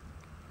for it.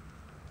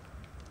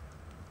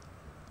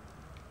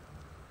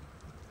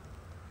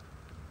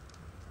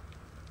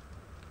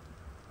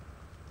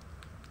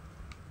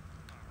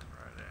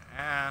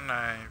 Alright,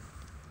 and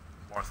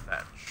more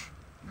thatch.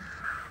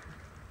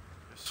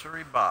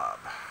 Mystery Bob.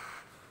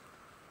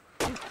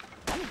 Okie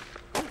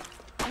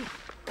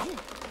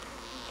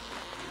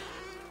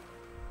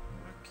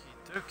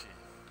dokie.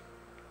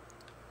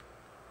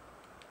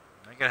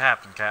 Make it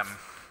happen, Captain.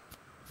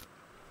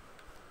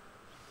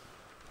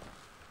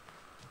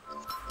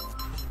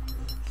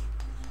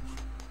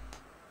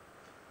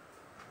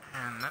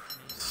 let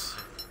me see.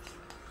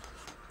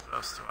 What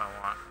else do I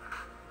want?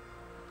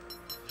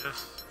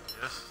 Yes,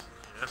 yes,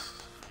 yes,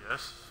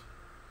 yes.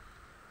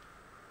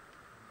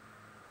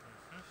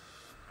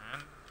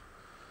 And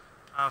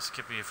I'll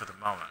skip you for the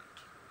moment.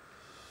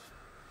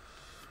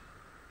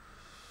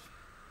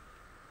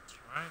 That's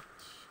right.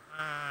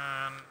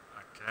 And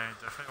okay,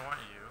 definitely want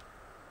you.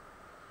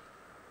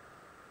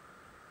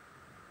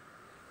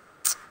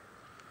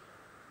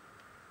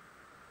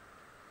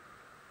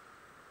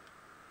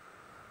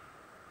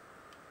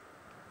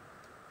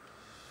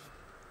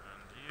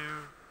 And you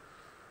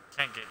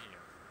can't get you.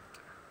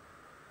 Okay.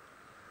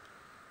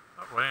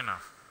 Oh, wait,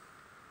 enough.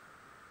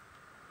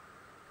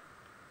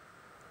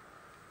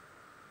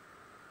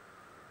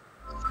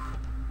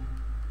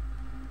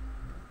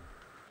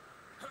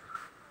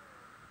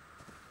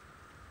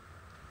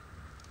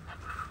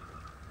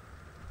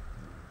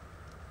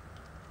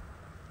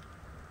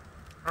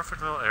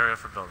 Perfect little area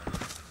for building.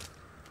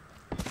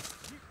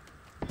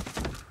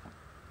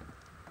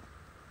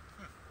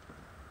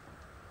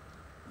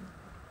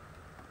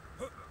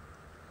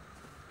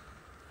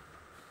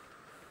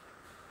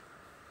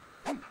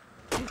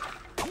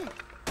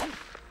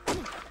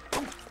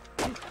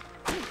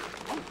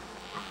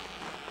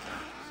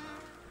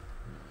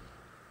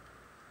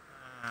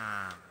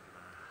 And,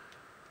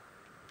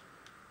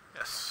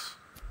 yes.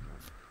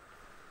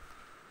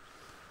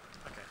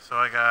 Okay, so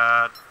I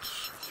got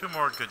 2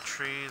 more good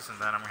trees, and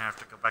then I'm gonna have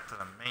to go back to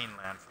the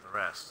mainland for the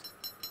rest.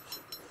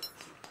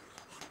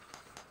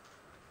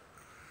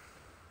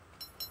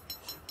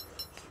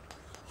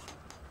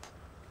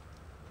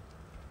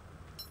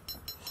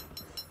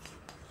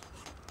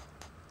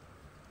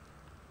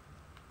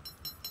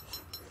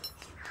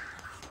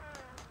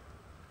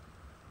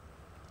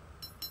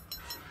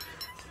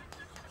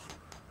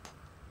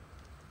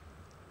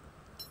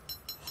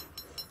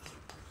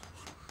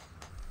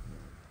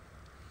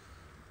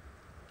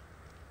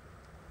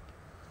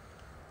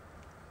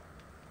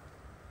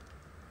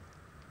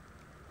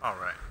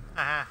 Alright.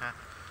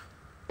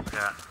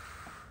 Yeah.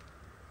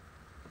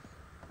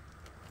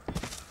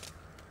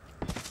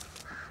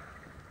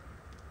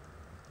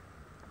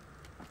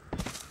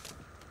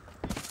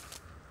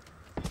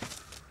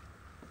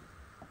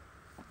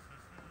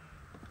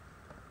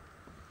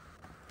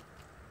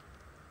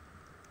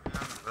 And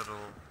a little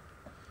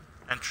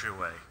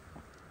entryway.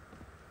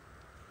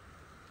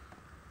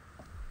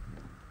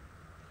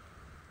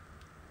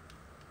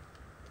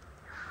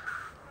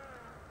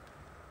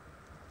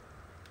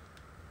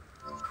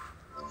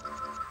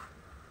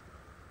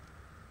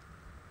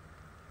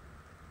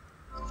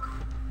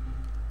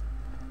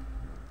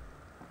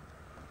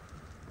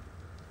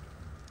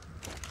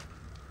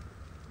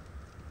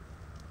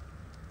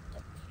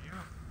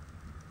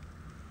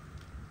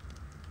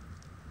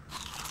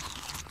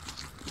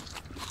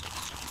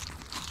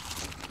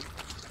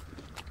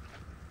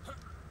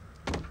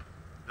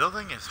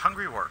 Building is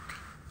hungry work.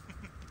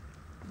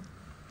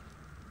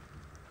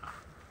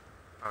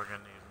 Probably gonna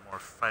need more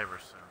fiber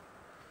soon.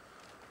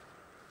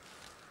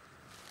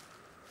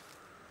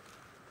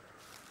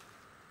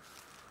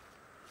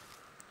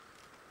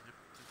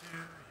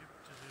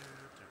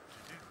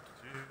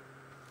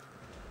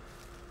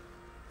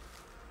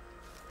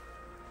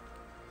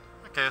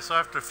 Okay, so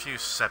after a few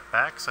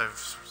setbacks,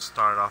 I've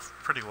started off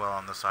pretty well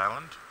on this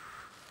island.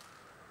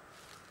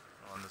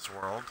 On this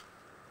world.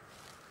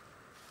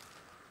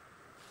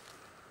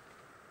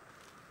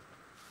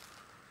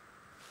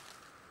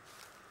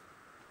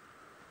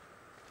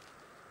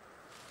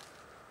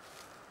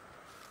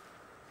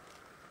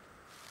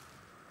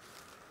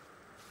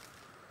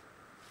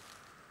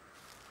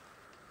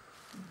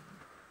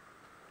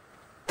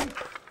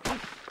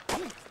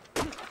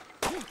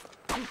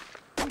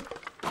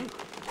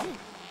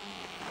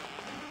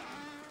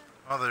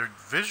 Well, the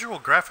visual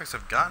graphics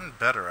have gotten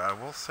better, I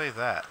will say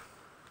that.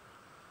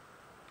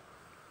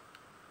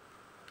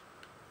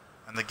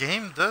 And the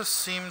game does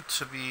seem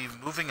to be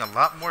moving a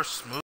lot more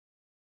smooth.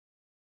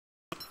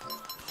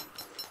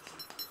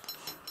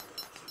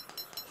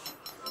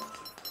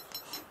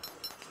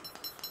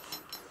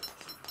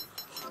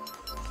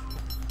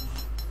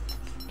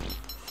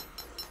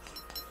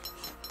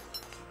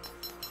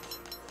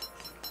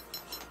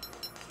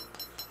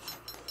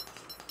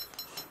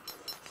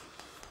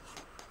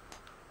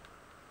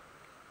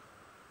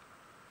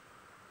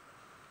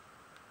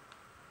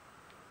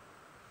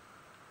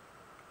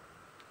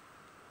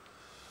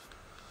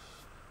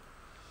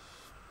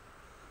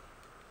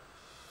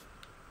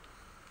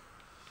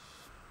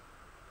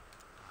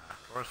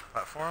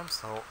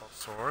 Platforms, the whole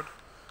sword.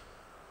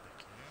 Thank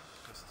you.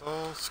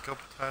 Pistol, scope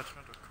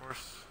attachment, of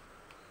course.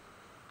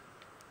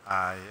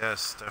 Ah,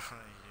 yes,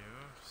 definitely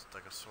you.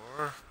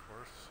 Stegosaur, of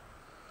course.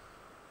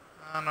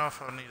 I don't know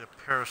if I'll need a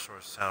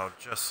Parasaur saddle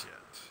just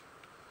yet.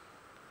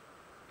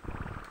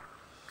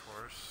 Of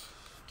course.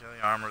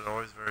 Ghillie armor is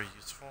always very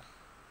useful.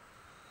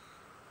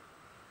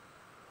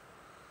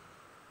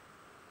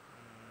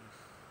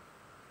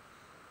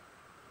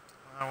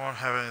 I won't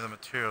have any of the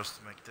materials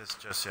to make this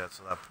just yet,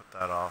 so I'll put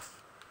that off.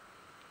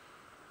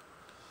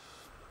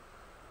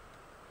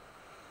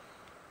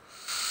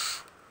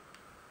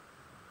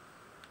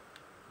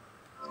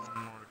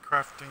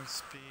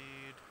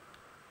 speed.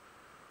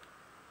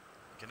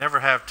 You can never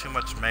have too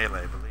much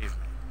melee, believe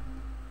me.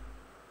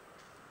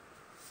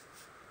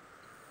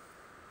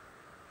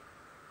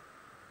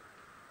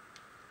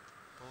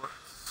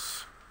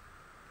 Bullets.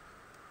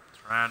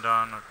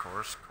 Pteranodon, of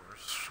course.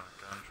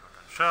 Shotgun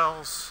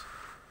shells.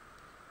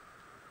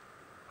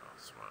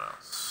 What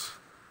else?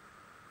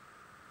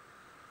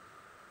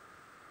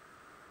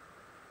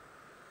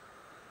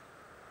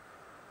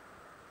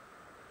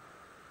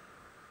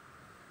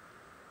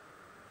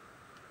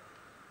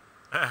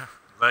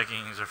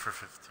 Leggings are for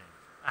 15.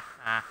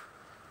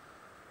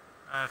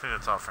 I think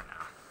that's all for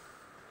now.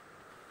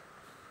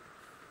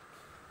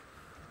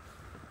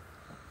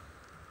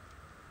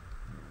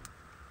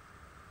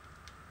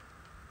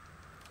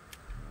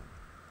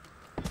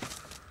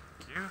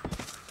 Thank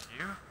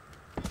you.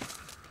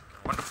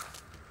 Wonderful.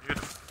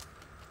 Beautiful.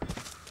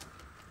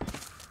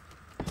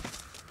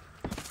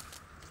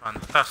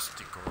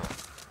 Fantastico.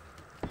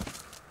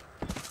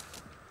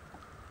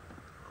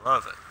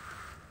 Love it.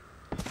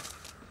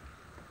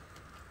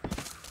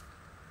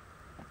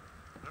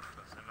 Oop,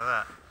 that's the end of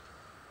that.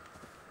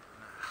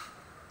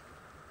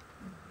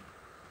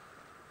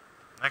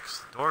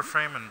 Next, door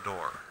frame and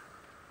door.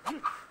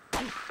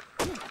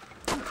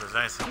 If there's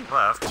anything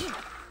left,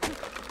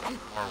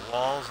 more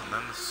walls and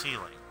then the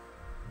ceiling.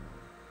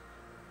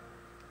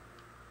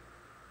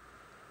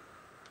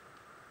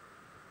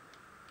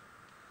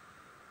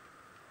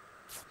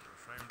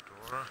 Frame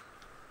door.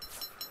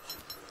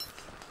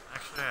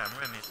 Actually, I'm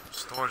gonna need some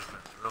storage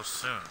bins real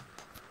soon.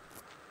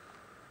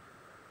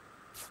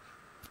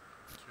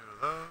 2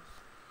 of those.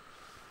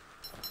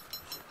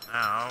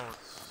 Now,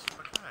 it's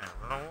okay,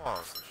 little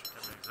walls. That should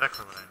give me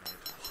exactly what I need.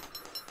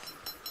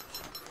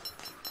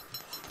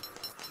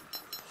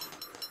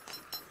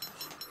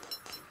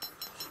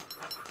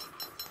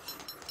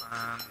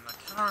 And I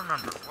cannot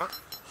remember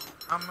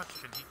how much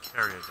can he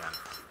carry again?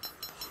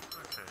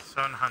 Okay,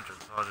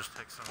 700, so I'll just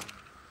take some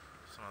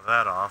of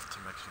that off to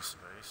make some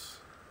space.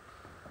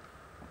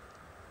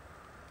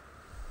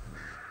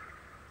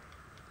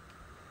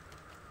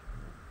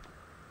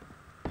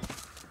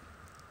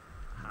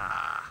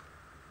 Ah.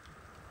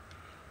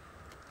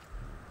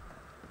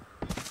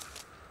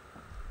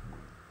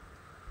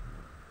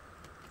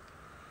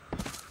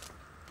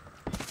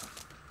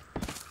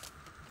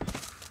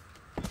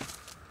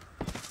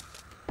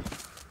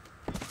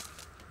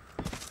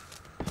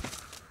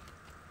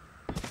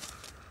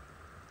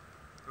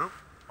 Oop,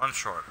 one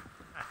short.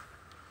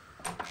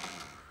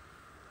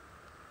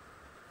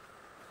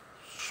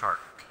 Shark.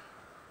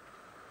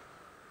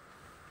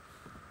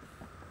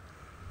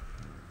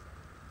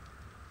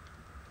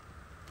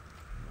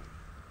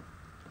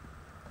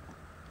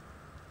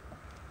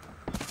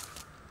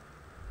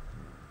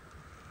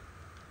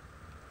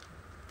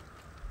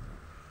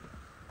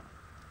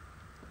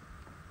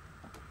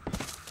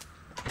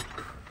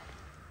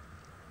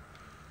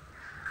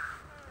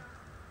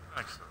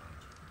 Excellent.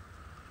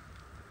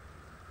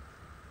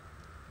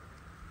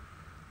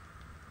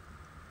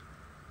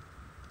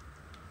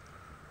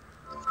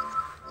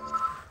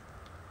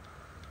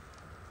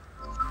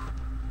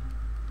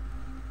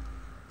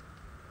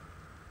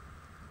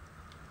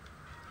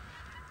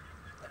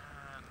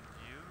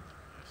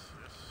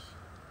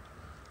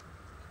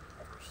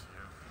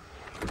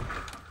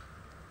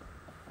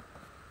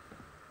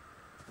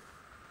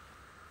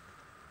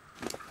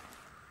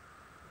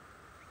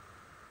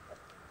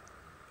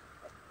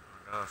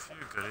 A few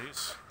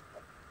goodies.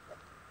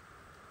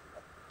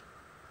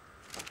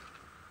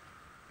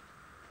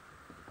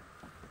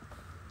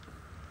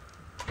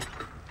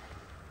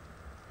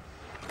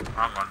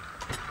 Wrong one.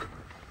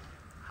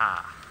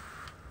 Ha.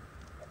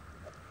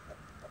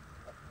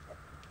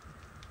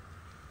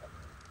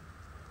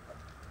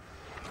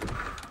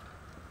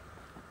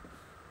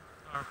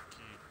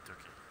 Okie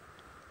dokie.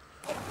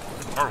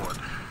 More wood.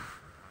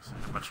 Let's see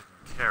how much you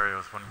can carry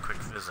with one quick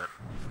visit.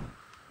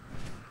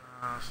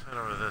 Let's head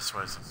over this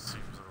way since it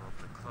seems a little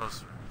bit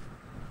closer.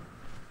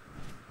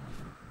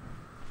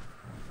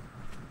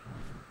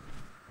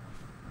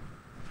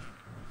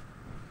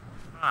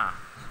 Ah.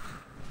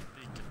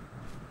 Beacon.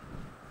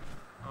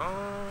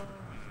 Oh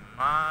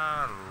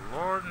my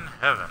Lord in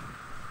heaven.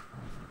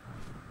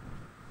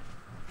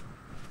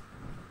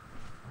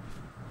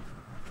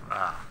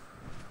 Wow.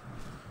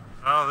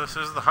 Well, this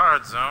is the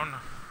hard zone.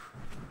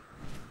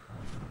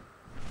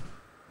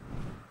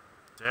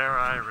 Dare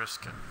I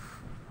risk it?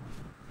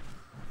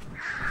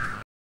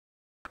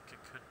 It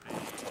could be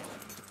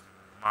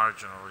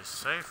marginally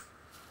safe.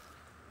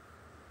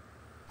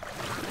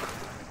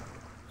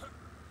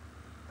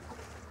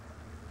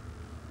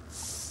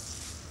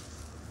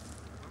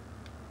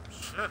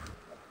 Shit.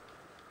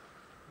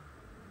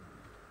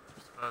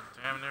 Just about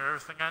damn near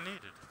everything I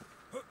needed.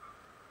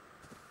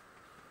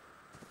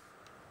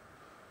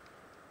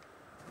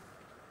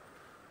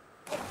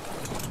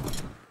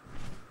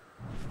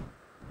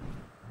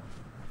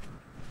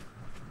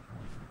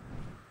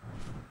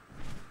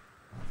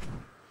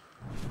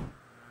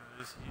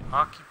 Is he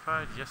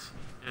occupied? Yes,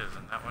 he is,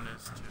 and that one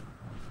is too.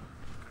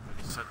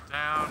 Quickly sit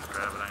down,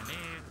 grab what I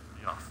need,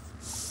 be off.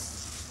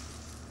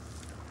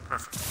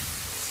 Perfect.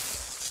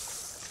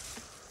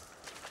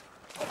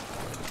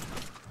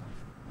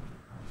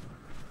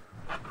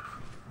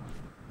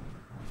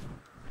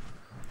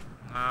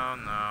 No,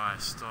 no, I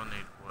still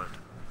need wood.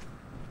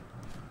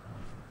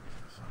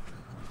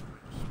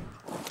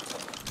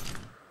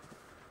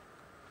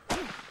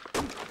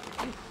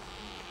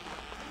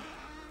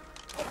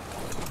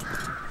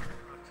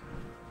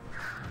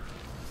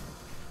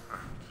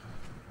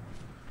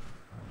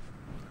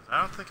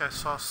 I don't think I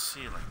saw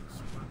ceilings.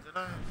 Did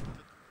I?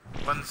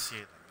 One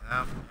ceiling.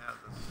 Yeah,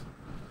 that's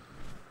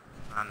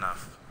not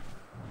enough.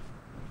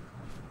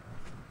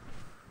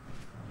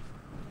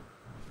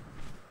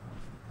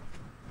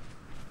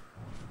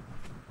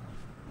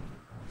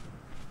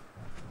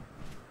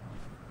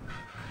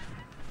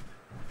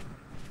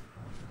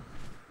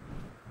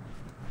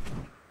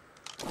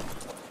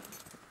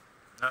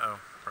 Uh-oh.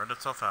 Burned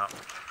itself out.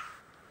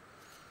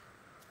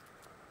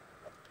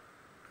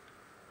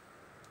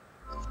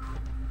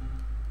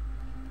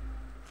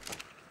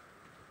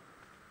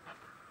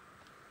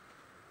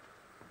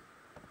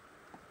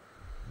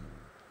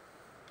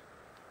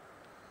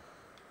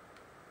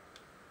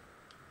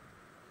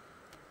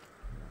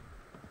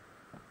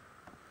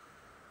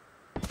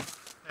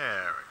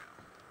 There we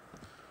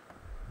go.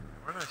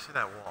 Where did I see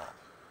that wall?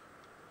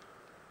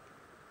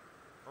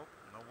 Oh,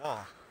 no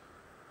wall. I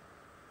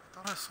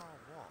thought I saw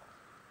a wall.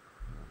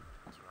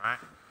 That's right.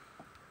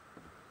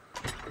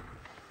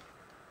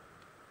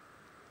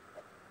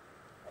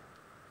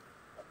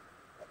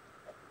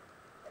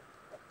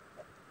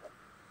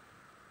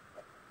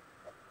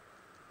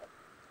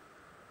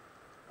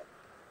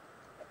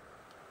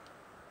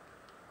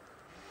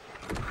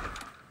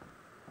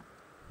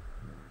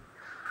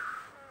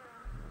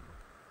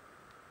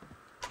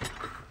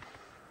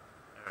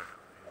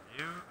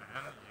 You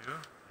and you.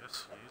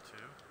 Yes, you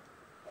too.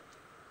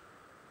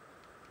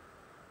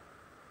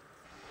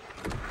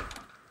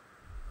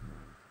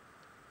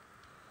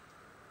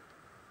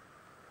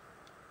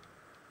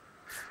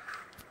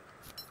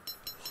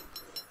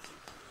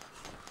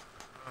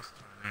 What else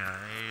do I need? I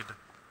need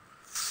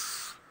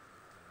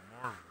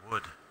more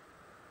wood.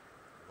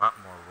 A lot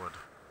more wood.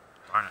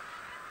 Darn it.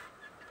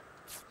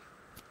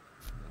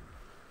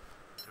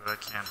 Do what I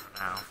can for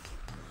now.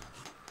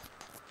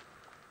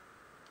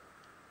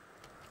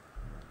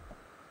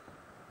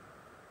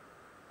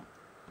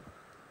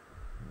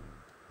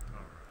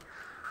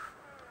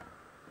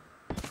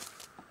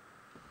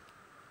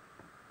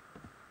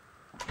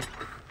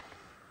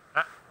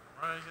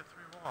 Where did I get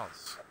 3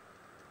 walls?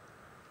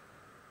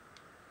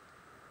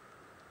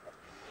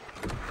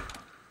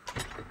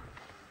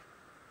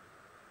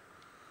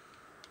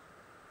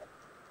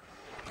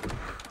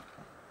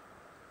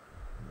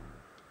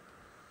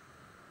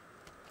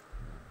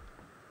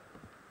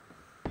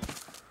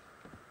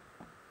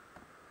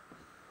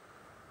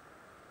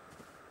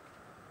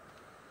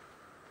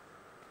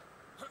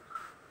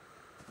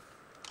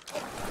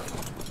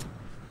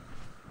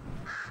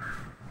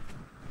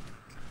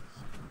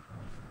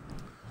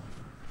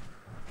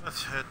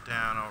 Let's head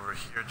down over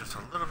here just a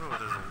little bit where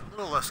there's a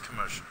little less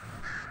commotion.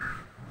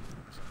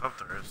 I hope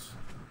there is.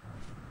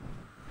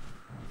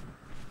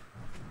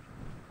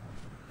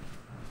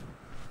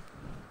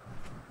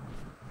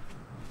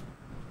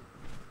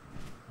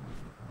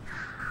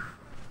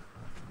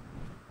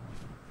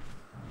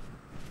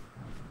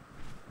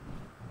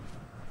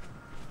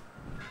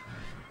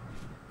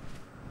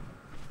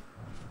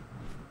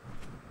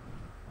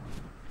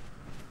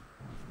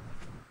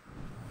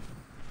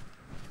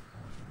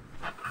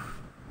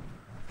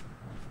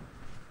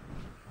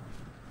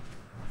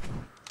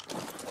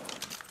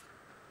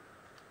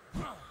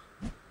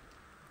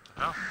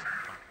 No?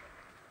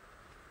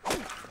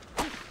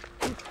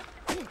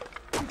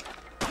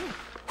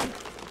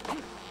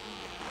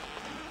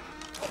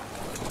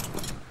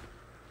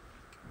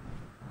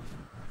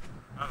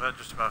 Well, that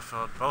just about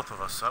filled both of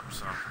us up,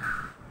 so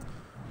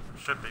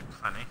should be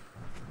plenty.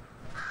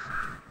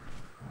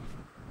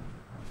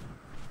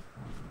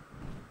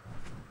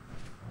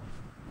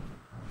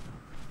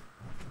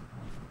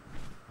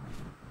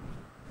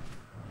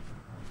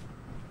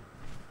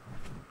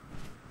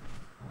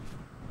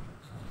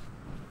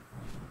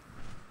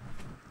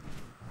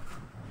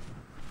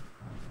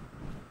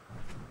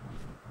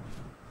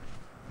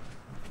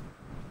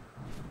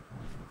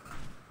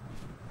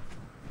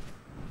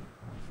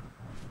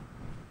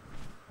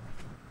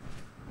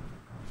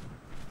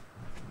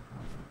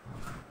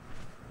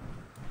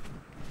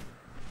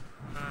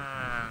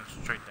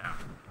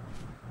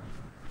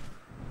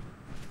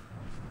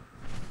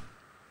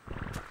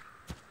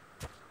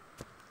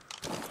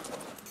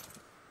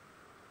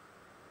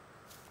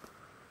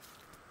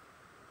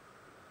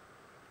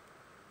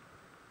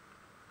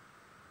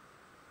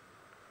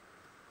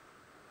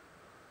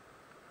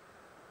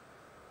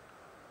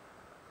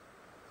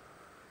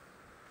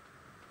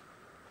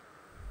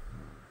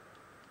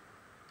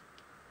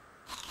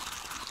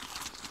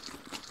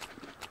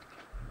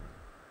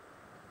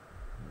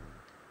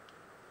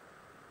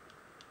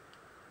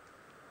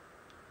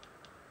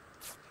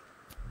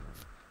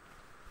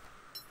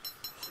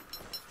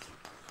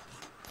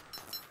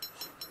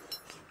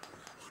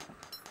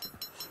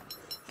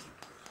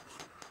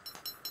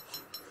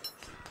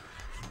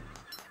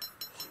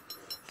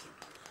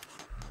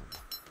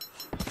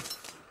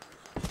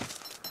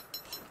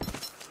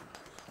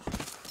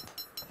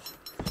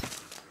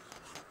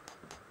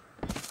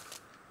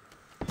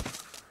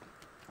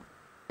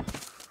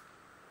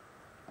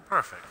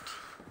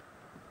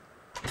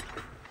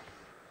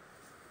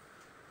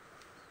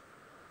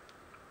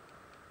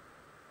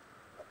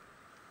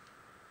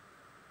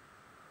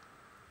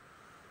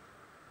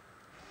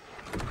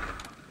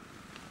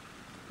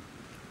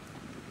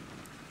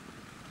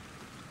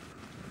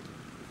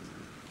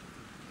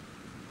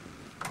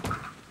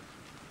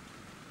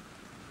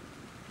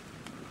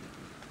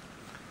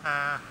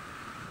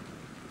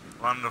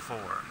 Wonderful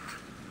work.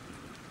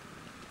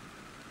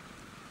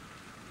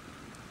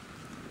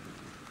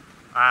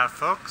 Alright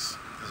folks,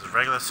 this is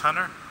Regulus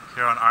Hunter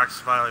here on Ark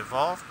Survival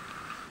Evolved.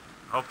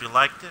 Hope you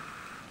liked it.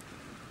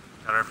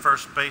 Got our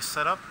first base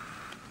set up.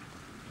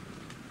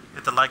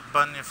 Hit the like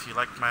button if you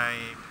liked my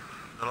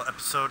little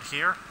episode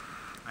here.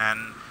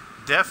 And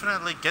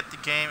definitely get the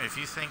game if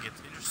you think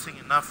it's interesting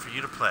enough for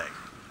you to play.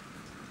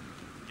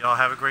 Y'all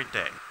have a great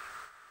day.